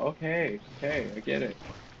 wow, okay, I get it.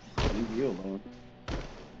 Leave you alone.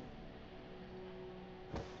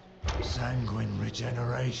 Sanguine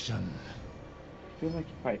regeneration. I feel like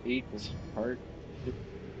if I ate this heart,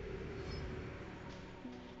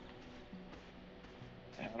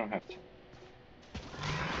 I don't have time.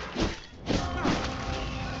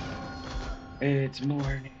 It's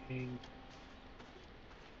morning.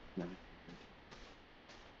 No.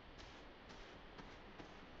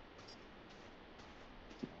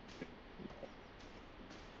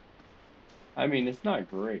 I mean, it's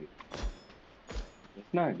not great.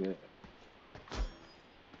 It's not good.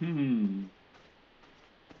 Hmm.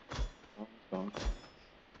 Oh, it's gone.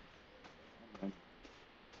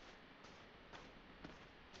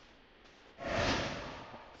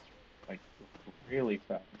 Like really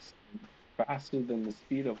fast. Faster than the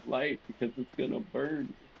speed of light because it's gonna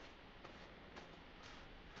burn.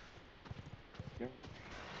 Yeah.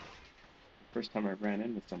 First time I ran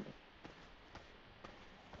into somebody.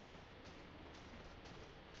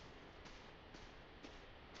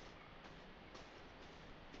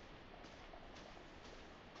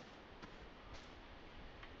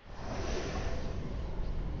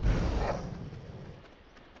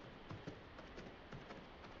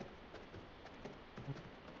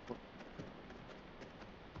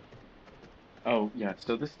 Oh yeah,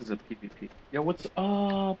 so this is a PvP. Yo, what's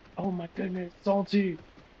up? Oh my goodness, Salty.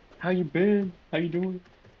 How you been? How you doing?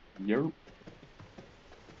 Yerp.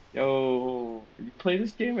 Yo, you play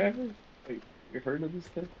this game ever? Wait, you heard of this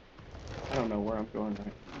thing? I don't know where I'm going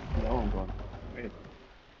right. No, I'm going. Wait,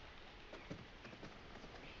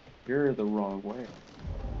 you're the wrong way.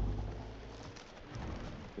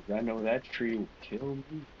 Cause I know that tree will kill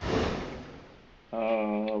me.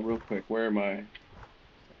 Real quick, where am I?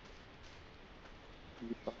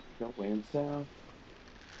 Going south.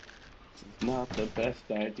 This is not the best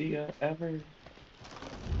idea ever.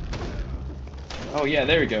 Oh yeah,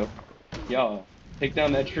 there we go. Y'all, take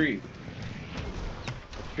down that tree.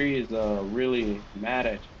 The tree is really mad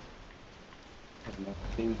at you. You know,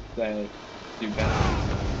 things that do bad.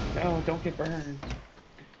 No, don't get burned.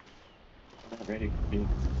 I'm not ready for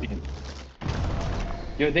being.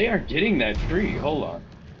 Yo, they are getting that tree. Hold on.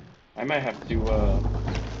 I might have to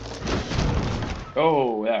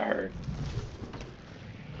oh, that hurt.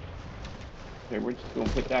 Okay, we're just gonna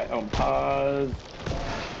put that on pause.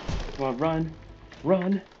 Come on, run.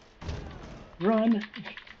 Run. Run.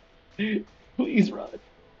 Please run.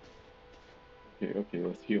 Okay,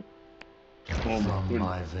 let's heal. Oh my From goodness.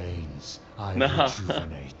 my veins, I Nah,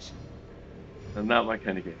 rejuvenate. not my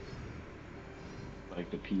kind of game. Like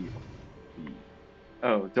the P.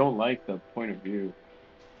 Oh, don't like the point of view.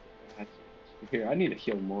 Gotcha. Here, I need to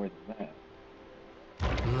heal more than that.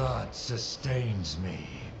 Blood sustains me.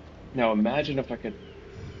 Now imagine if I could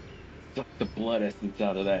suck the blood essence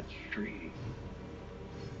out of that tree.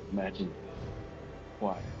 Imagine that.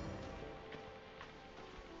 Why?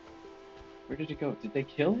 Where did it go? Did they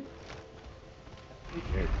kill it?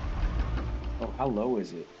 They did. Oh, how low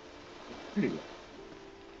is it? It's pretty low.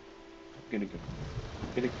 I'm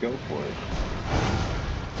gonna go for it.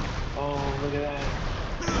 Oh, look at that.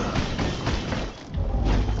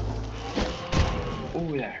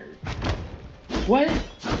 Oh, that hurt. What?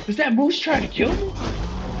 Was that moose trying to kill me?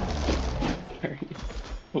 Sorry.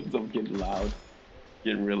 I'm getting loud.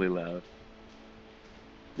 Getting really loud.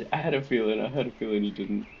 Yeah, I had a feeling. You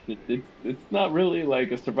didn't. It's not really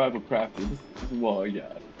like a survival crafting. Well,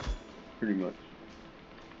 yeah, pretty much.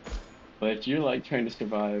 But you're like trying to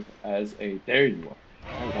survive as a. There you are.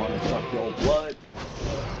 I want to suck your blood.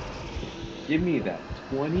 Give me that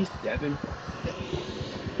 27%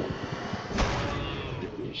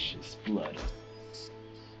 delicious blood.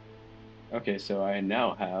 Okay, so I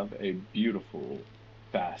now have a beautiful,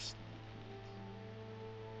 fast.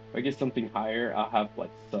 If I get something higher, I'll have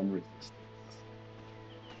like sun resistance.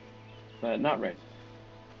 but not right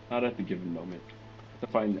now. Not at the given moment. To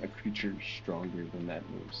find a creature stronger than that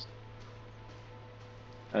moose.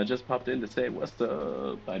 I just popped in to say what's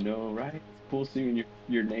up. I know, right? It's cool seeing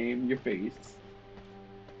your name, your face.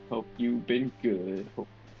 Hope you've been good. Hope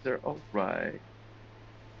things are alright.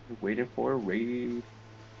 Waiting for a raid.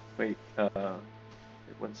 Wait,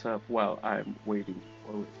 what's up? Well, I'm waiting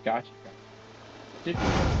for. Gotcha, gotcha. Did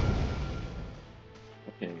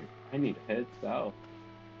okay, I need to head south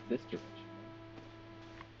this direction.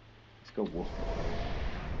 Let's go wolf.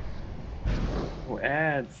 Oh,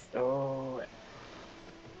 ads. Oh,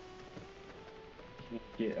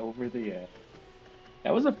 can't get over the ads.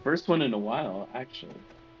 That was the first one in a while, actually.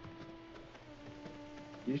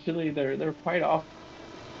 Usually they're quite off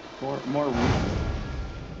more recent.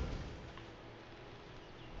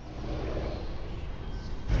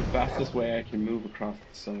 The fastest way I can move across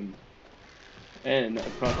the sun and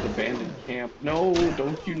across the abandoned camp. No,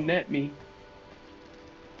 don't you net me.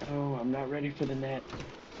 Oh, I'm not ready for the net.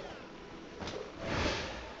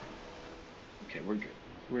 Okay, we're good.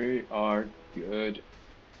 We are good.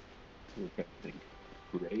 We're feeling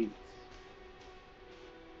great.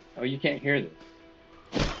 Oh, you can't hear this.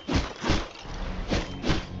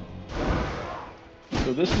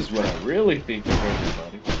 So this is what I really think of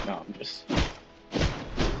everybody. No, I'm just.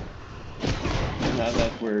 Now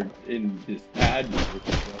that we're in this ad mode, I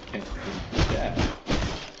can't do that.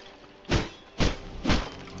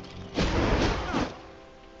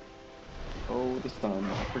 Oh, the sun.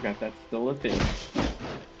 I forgot that's still a thing.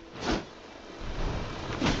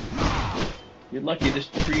 You're lucky this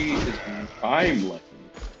tree is. I'm lucky.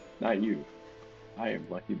 Not you. I am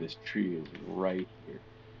lucky this tree is right here.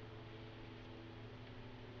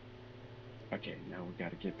 Okay, now we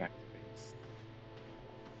gotta get back to base.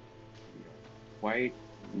 We are quite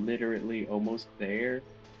literally almost there,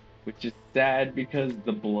 which is sad because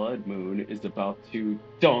the blood moon is about to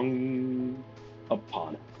dung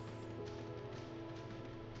upon us.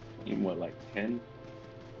 In what, like 10,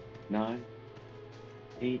 9,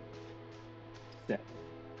 8, 7,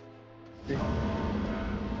 6,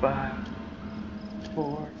 5,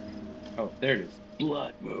 4. Oh, there it is.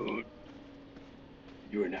 Blood moon.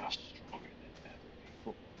 You are now stronger than ever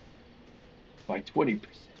before. By 20%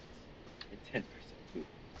 and 10% movement.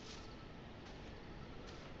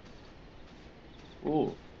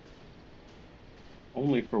 Ooh,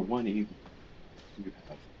 only for one evening. You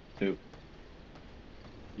have two.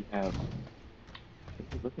 You have.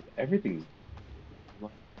 Look at everything's.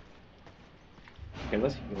 Okay,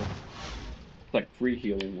 let's heal. It's like free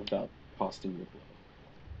healing without costing your blood.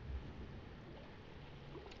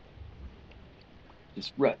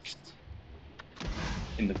 Just rest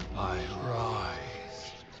in the I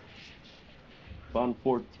rise. Bon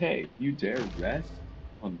Forte. You dare rest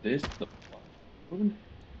on this the blood moon?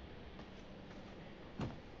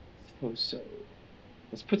 So.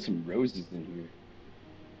 Let's put some roses in here.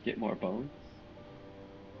 Get more bones.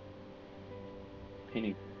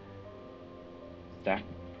 Painting. Stack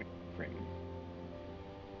frame.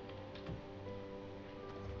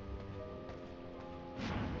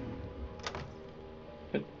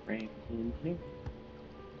 Put the frame in here.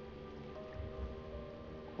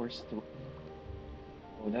 Of course, the.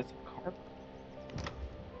 Oh, that's a carpet.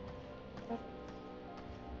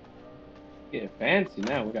 Getting fancy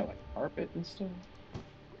now. We got like carpet and stuff.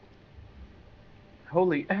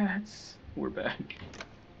 Holy ads. We're back.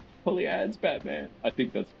 Holy ads, Batman. I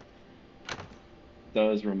think that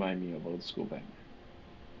does remind me of old school Batman.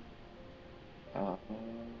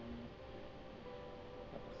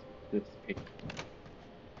 This paper.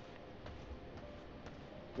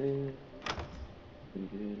 This. And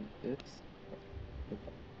then this.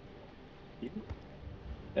 Here.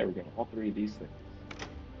 There we go. All three of these things.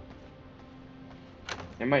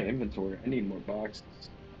 And my inventory. I need more boxes.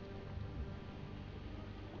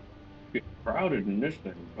 Get crowded in this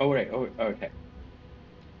thing. Oh, wait. Oh, okay.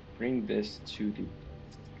 Bring this to the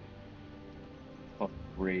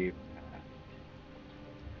grave path.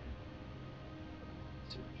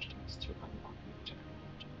 Search just to unlock the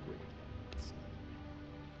grave paths.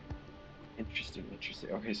 Interesting,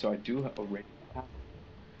 interesting. Okay, so I do already have.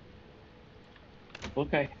 The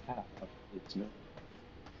book I have is no.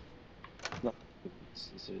 It's not boots.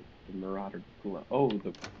 Is it the Marauder Glove? Oh,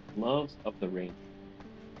 the Gloves of the Rain.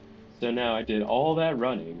 So now I did all that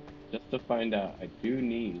running just to find out I do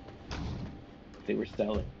need what they were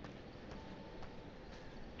selling.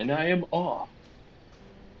 And I am off.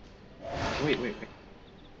 Wait.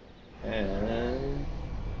 And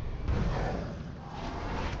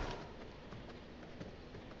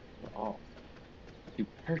we're off to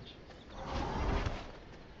purchase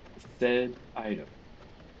said item.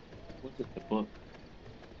 was it the book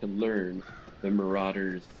to learn the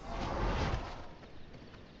Marauders'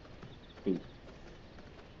 boots.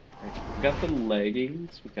 Right. We got the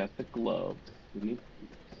leggings, we got the gloves, we need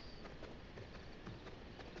boots.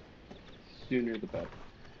 Sooner the better.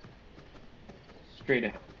 Straight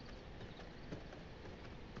ahead.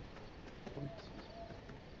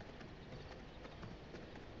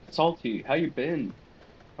 Salty, how you been?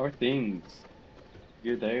 How are things?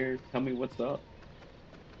 You're there. Tell me what's up.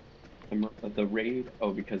 The raid.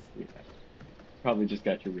 Oh, because yeah, probably just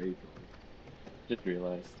got your raid. Just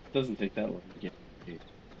realized it doesn't take that long to get a raid.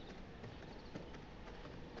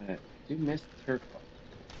 I do miss Turf.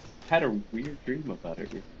 Had a weird dream about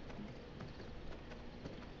it recently.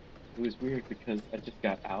 It was weird because I just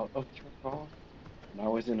got out of Turf and I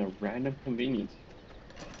was in a random convenience store.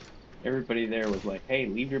 Everybody there was like, "Hey,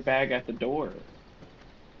 leave your bag at the door."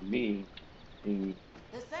 Me, being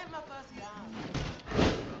This ain't my first time.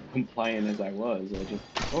 compliant as I was, I just,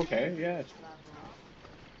 okay, yeah.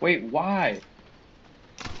 Wait, why?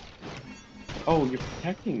 Oh, you're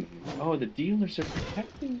protecting me. Oh, the dealers are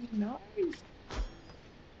protecting me. Nice.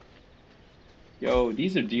 Yo,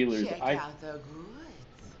 these are dealers Check out the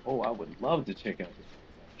goods. oh, I would love to check out the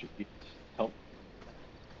dealers actually. Help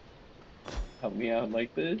help me out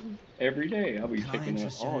like this every day. I'll be Can I checking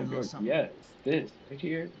out interest you in a all little your something? yes, this right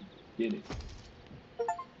here. Get it.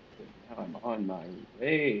 So now I'm on my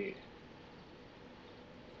way.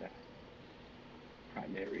 That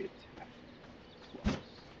primary attack. Plus.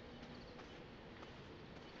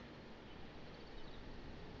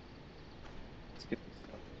 Let's get this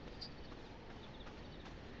stuff.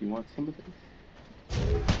 You want some of this?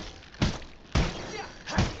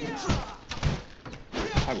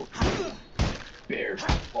 I will bear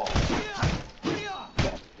fall.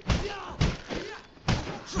 That's it.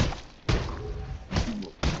 You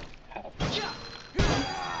will have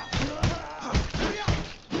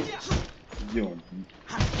your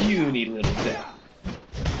puny little death.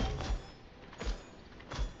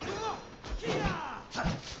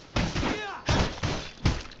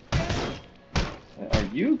 Are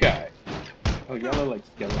you guys? Oh, y'all are like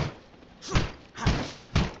skeletons.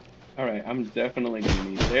 Alright, I'm definitely gonna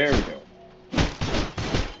need. There we go.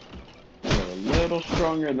 They're a little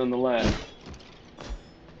stronger than the last.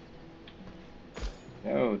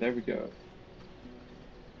 Oh, there we go.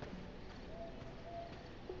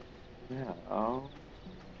 Yeah,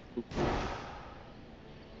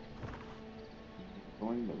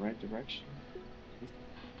 going the right direction.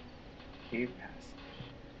 Cave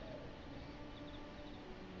passage.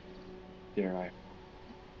 Dare I?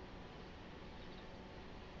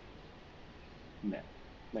 No.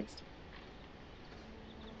 Next time.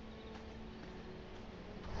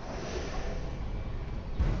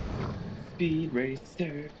 Speed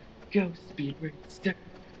racer, go speed racer,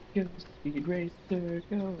 go speed racer,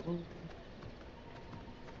 go.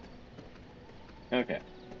 Okay.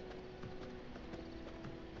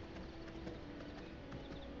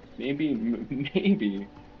 Maybe, maybe,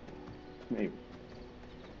 maybe.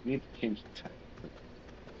 I need to change the title.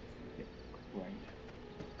 Yeah, right.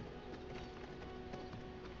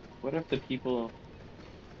 What if the people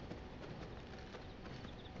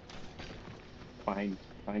find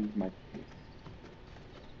my place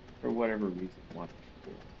for whatever reason want to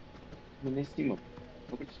do? I mean, they seem okay.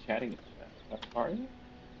 Nobody's chatting in chat. Are they?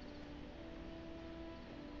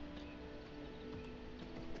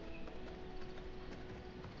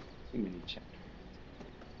 Too many chat.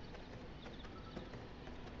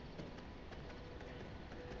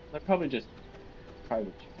 They're probably just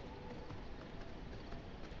private chat.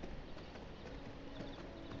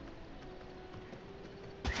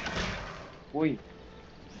 Boy.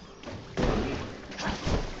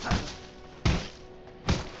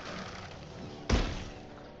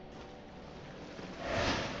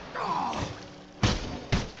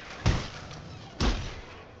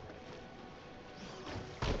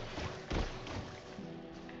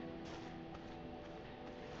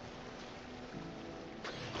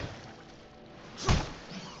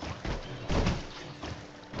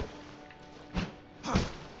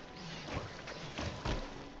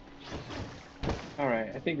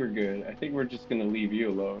 Alright, I think we're good. I think we're just gonna leave you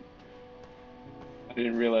alone. I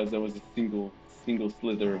didn't realize that was a single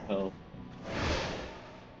slither of health.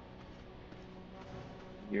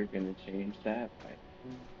 You're gonna change that, right?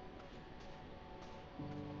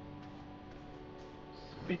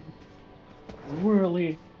 Spin.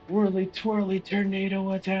 Whirly, twirly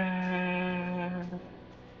tornado attack!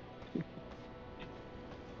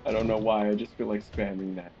 I don't know why, I just feel like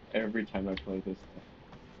spamming that every time I play this thing.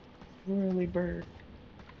 Whirly bird.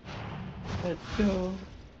 Let's go.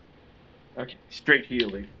 Okay, straight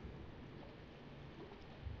healing.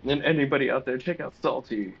 And anybody out there, check out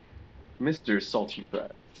Salty, Mr. Salty Fries.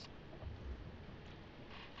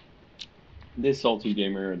 This Salty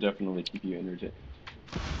Gamer will definitely keep you entertained.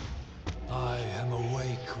 I am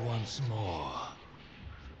awake once more.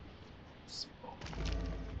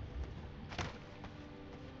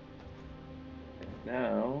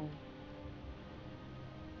 Now,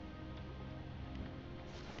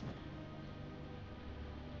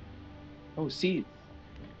 oh, seeds.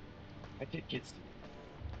 I did get seeds.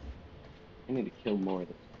 I need to kill more of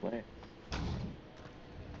those plants.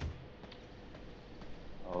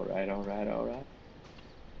 Alright, alright, alright.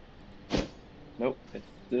 Nope, it's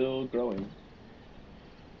still growing.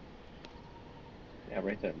 Yeah,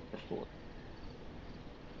 right there, number 4.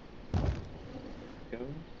 Go.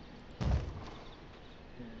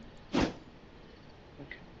 Okay,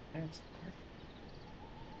 that's hard.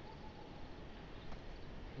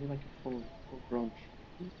 Maybe like a full-grown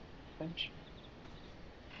tree bench.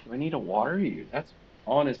 Do I need to water you? That's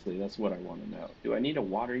honestly, that's what I want to know. Do I need to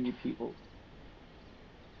water you people?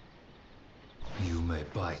 You may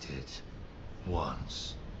bite it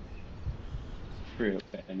once. True,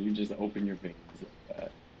 and you just open your veins like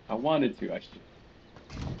that. I wanted to, I should.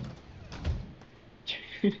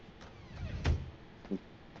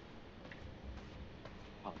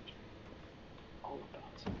 All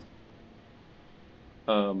about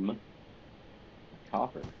it.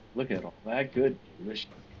 Copper. Look at all that good, delicious.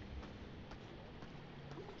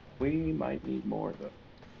 We might need more though.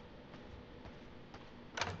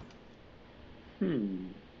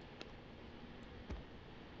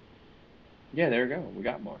 Yeah, there we go. We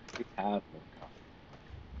got more. We have more copper.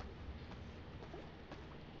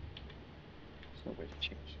 There's no way to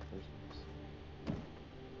change those.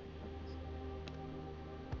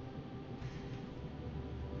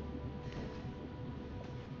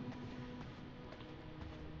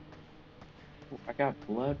 Oh, I got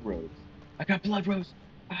blood rose. I got blood rose.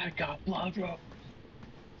 I got blood rose.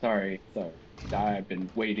 Sorry. I've been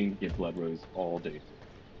waiting to get blood rose all day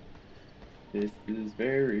today. This is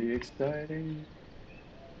very exciting.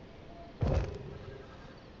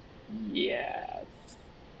 Yes.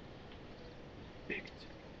 Victory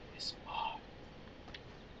is mine.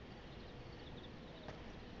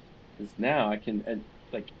 Because now I can,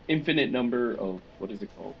 like, infinite number of, what is it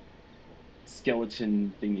called?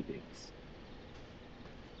 Skeleton thingy things.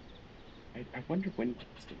 I wonder when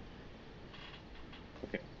that's going to.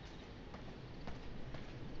 Okay.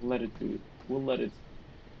 Let it do it. We'll let it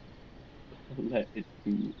do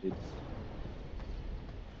its.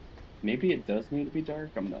 Maybe it does need to be dark.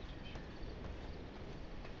 I'm not too sure.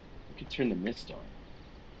 We could turn the mist on.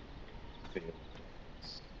 Veil of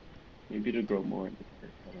darkness. Maybe it'll grow more in the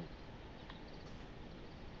dark.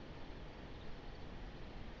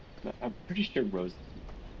 I don't know. I'm pretty sure roses.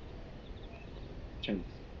 Turn this.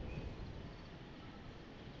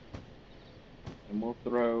 And we'll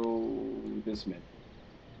throw this man.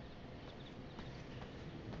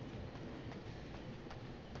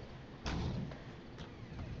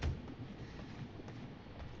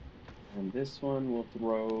 And this one will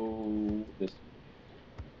throw this.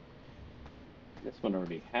 This one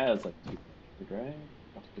already has like 200, right?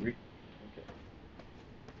 Oh, 3. Okay.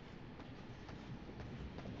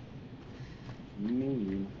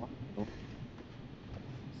 Meanwhile,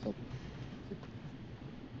 so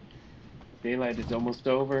daylight is almost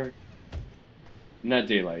over. Not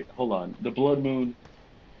daylight. Hold on. The blood moon.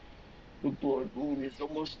 The blood moon is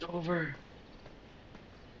almost over.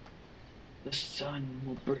 The sun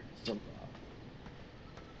will burn us alive.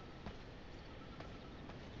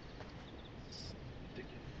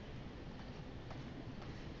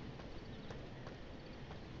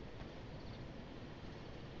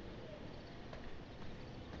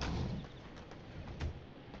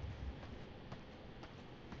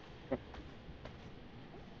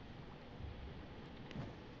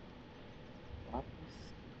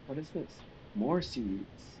 What is this? More seeds.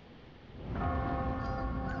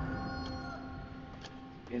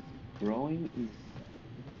 It's growing in the sun.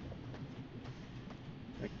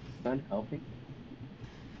 Like the sun helping?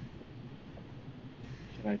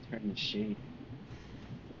 Should I turn the shade?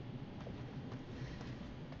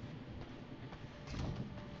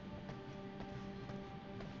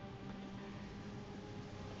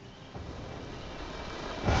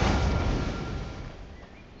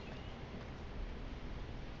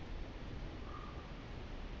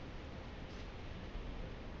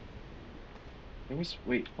 There was,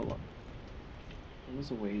 wait, hold on. There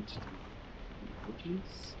was a way to do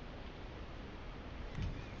emojis?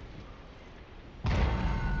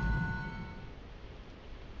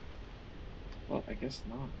 Well, I guess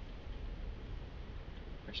not.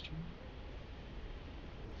 Question?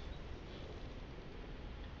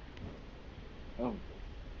 Oh,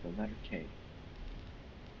 the letter K.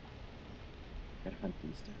 Gotta hunt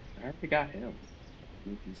these down. I already got him.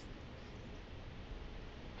 Need these things.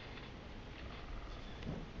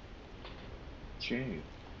 J.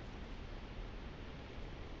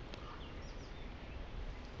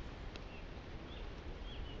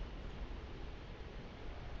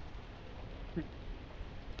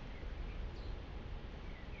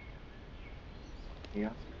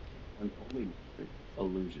 Chaos unholy magic,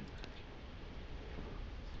 illusion magic.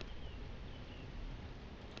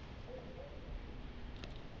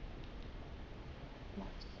 Nice.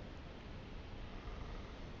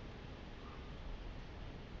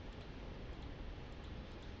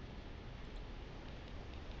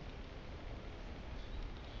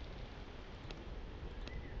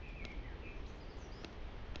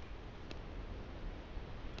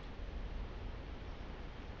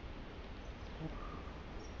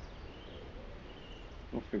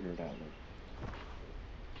 We'll figure it out later.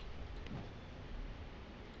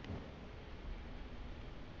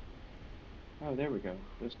 Oh, there we go.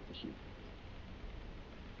 Those are the humans.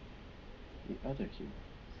 The other humans.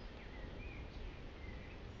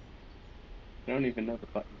 I don't even know the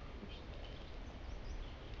button to push.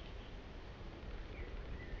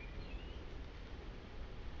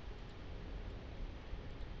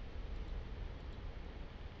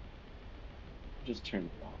 Just turn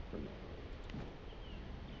it off for now.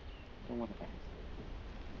 I don't want to ask.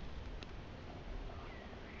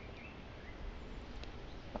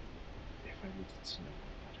 If I needed to know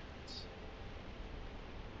what buttons.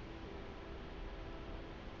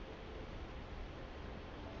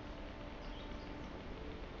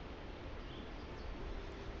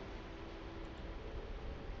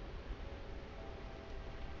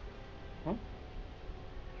 Huh?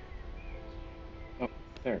 Oh,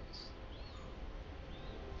 there it is.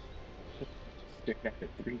 Just stick at it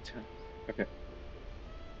 3 times. Okay.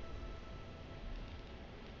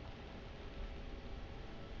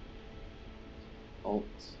 Alt.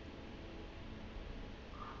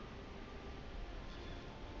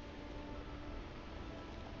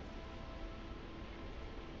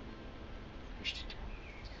 Push to down.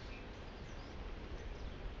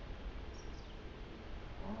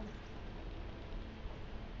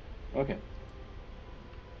 Okay.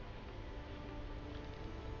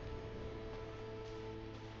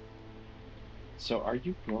 So are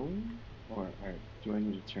you glowing? Or do I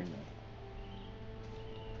need to turn that off?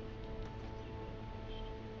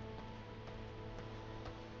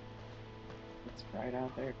 It's right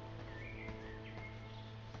out there.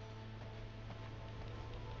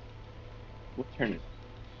 We'll turn it on.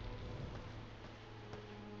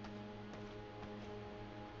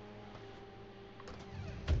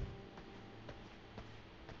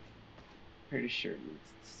 Pretty sure it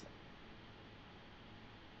needs to set.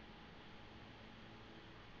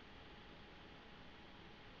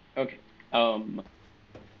 Okay.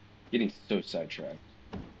 Getting so sidetracked.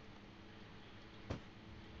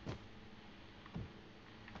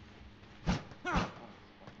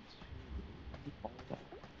 All that.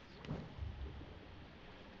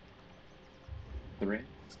 Threads.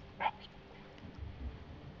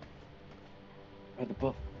 Oh, the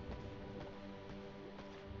book.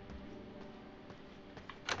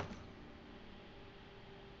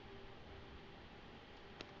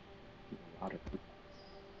 A lot of things.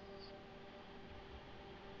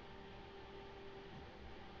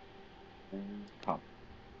 And copy.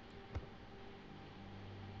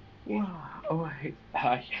 Wow. Oh,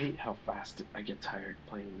 I hate how fast I get tired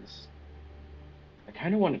playing this. I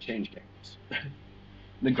kind of want to change games.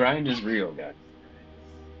 The grind is real, guys.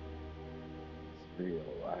 The grind is real.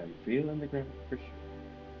 I'm feeling the grind for sure.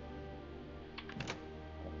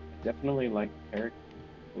 I definitely like the character.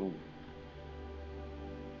 Boom.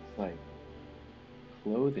 It's like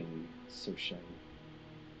clothing is so shiny.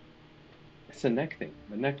 It's a neck thing.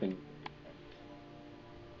 The neck thing is really shiny.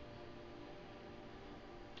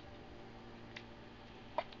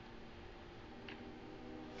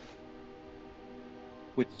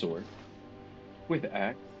 With sword, with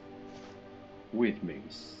axe, with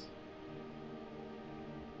mace.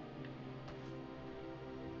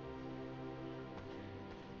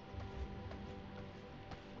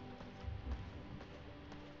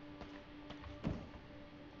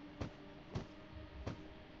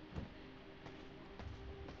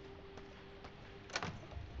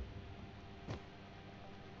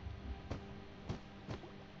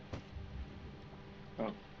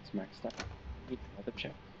 Oh, it's maxed out. Need another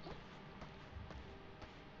chest.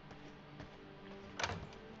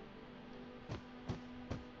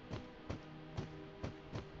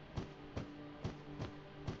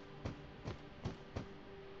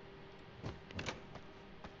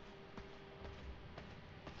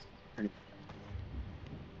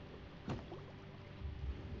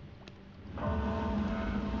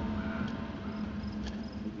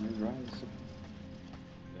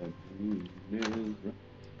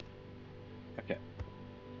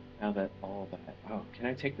 all that. Oh, can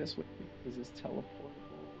I take this with me? Is this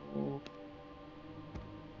teleportable?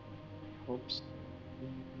 Hope so.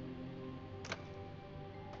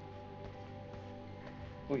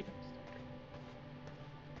 Oh, yes.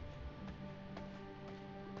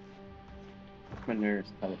 My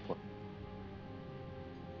nerves teleport.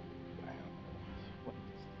 Wow. What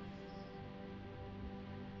a distance.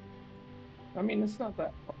 I mean, it's not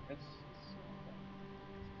that far. It's not that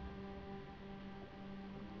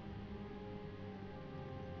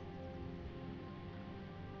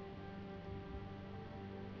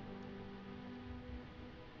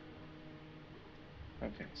far.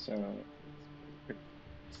 Okay, so it's pretty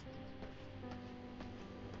distance.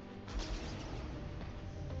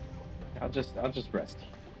 I'll just rest here.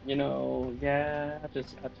 You know, yeah, I'll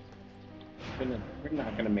just rest here. We're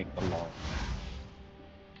not gonna make the long run.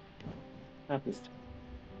 Not this time.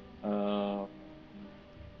 Uh,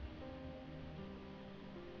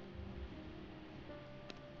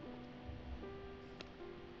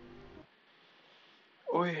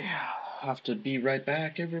 oh yeah, have to be right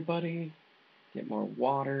back, everybody. Get more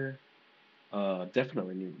water.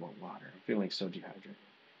 Definitely need more water. I'm feeling so dehydrated.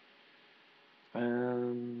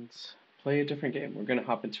 And play a different game. We're gonna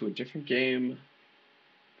hop into a different game.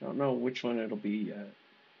 Don't know which one it'll be yet.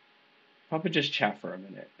 Probably just chat for a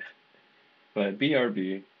minute. But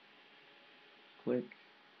BRB. Click.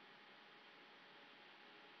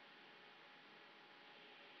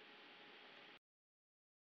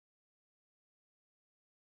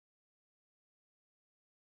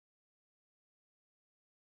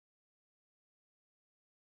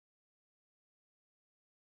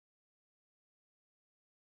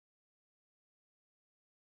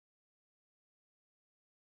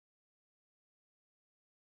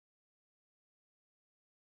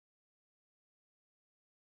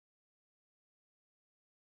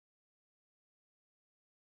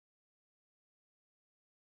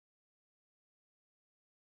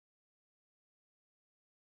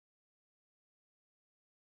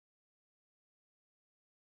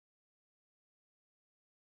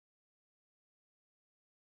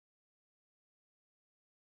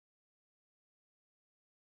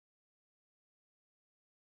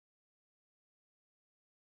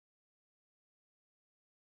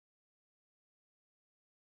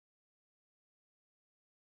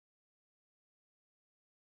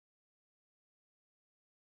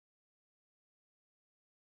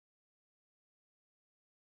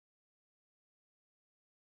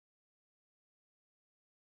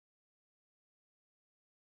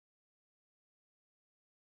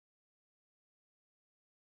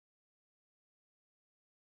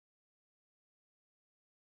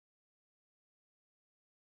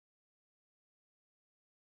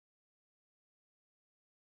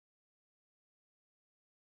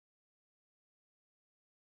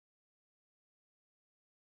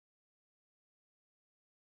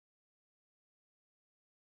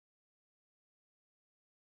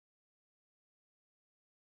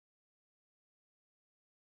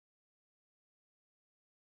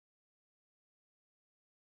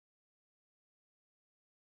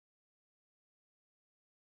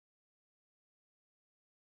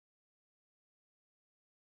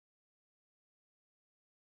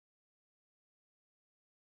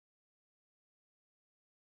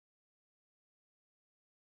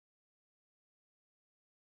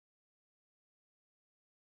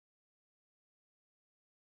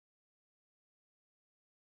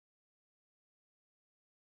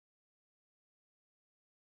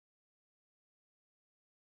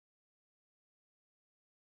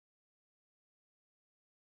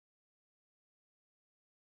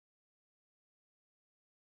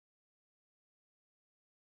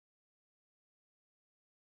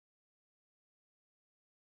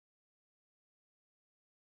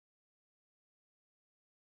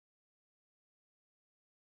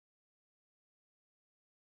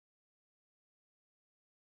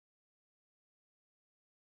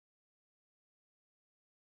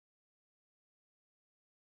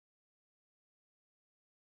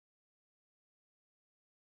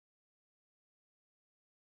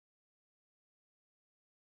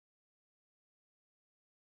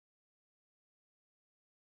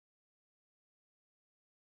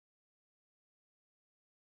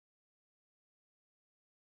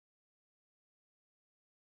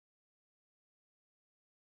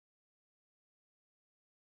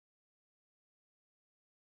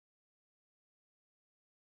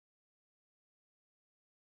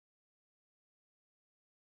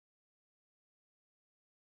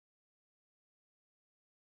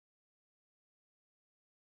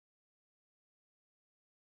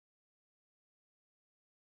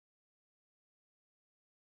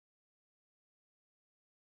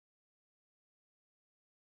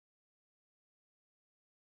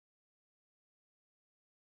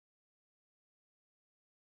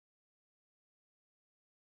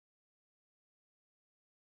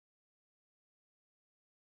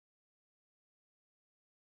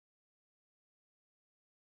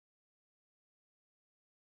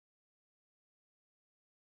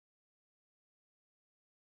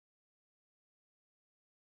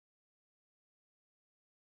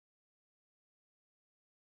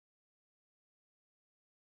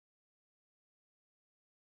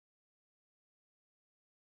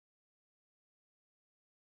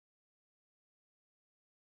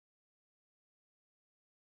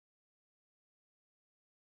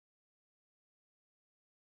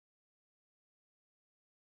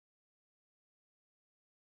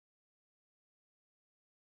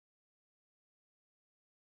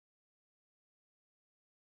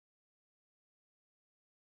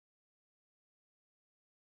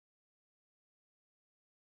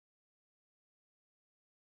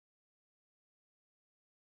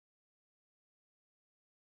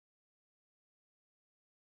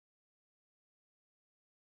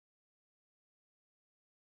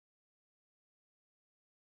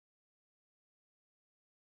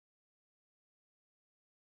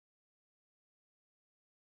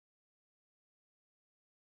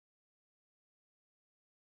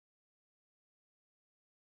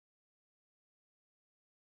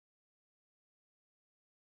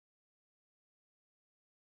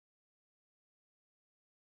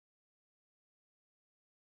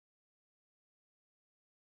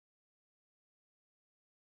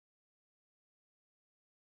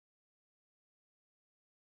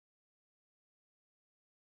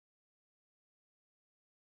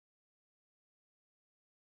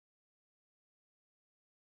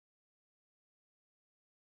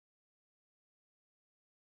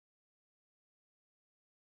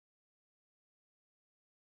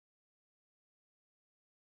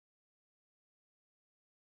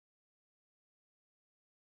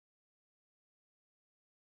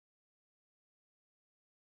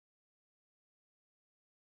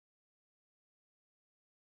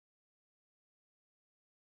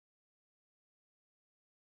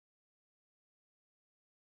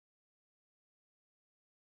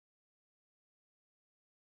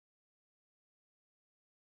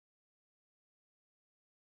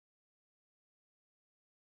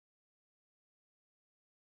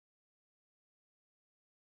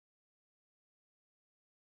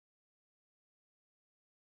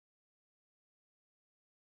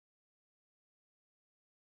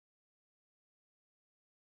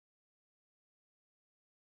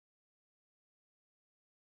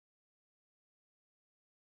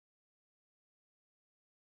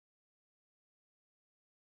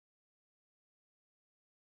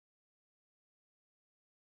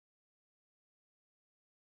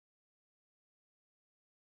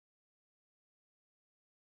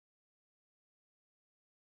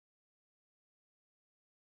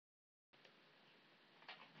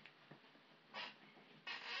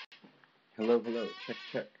 Hello, hello. Check,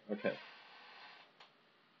 check. Okay. I'm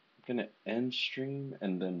gonna end stream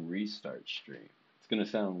and then restart stream. It's gonna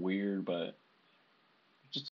sound weird, but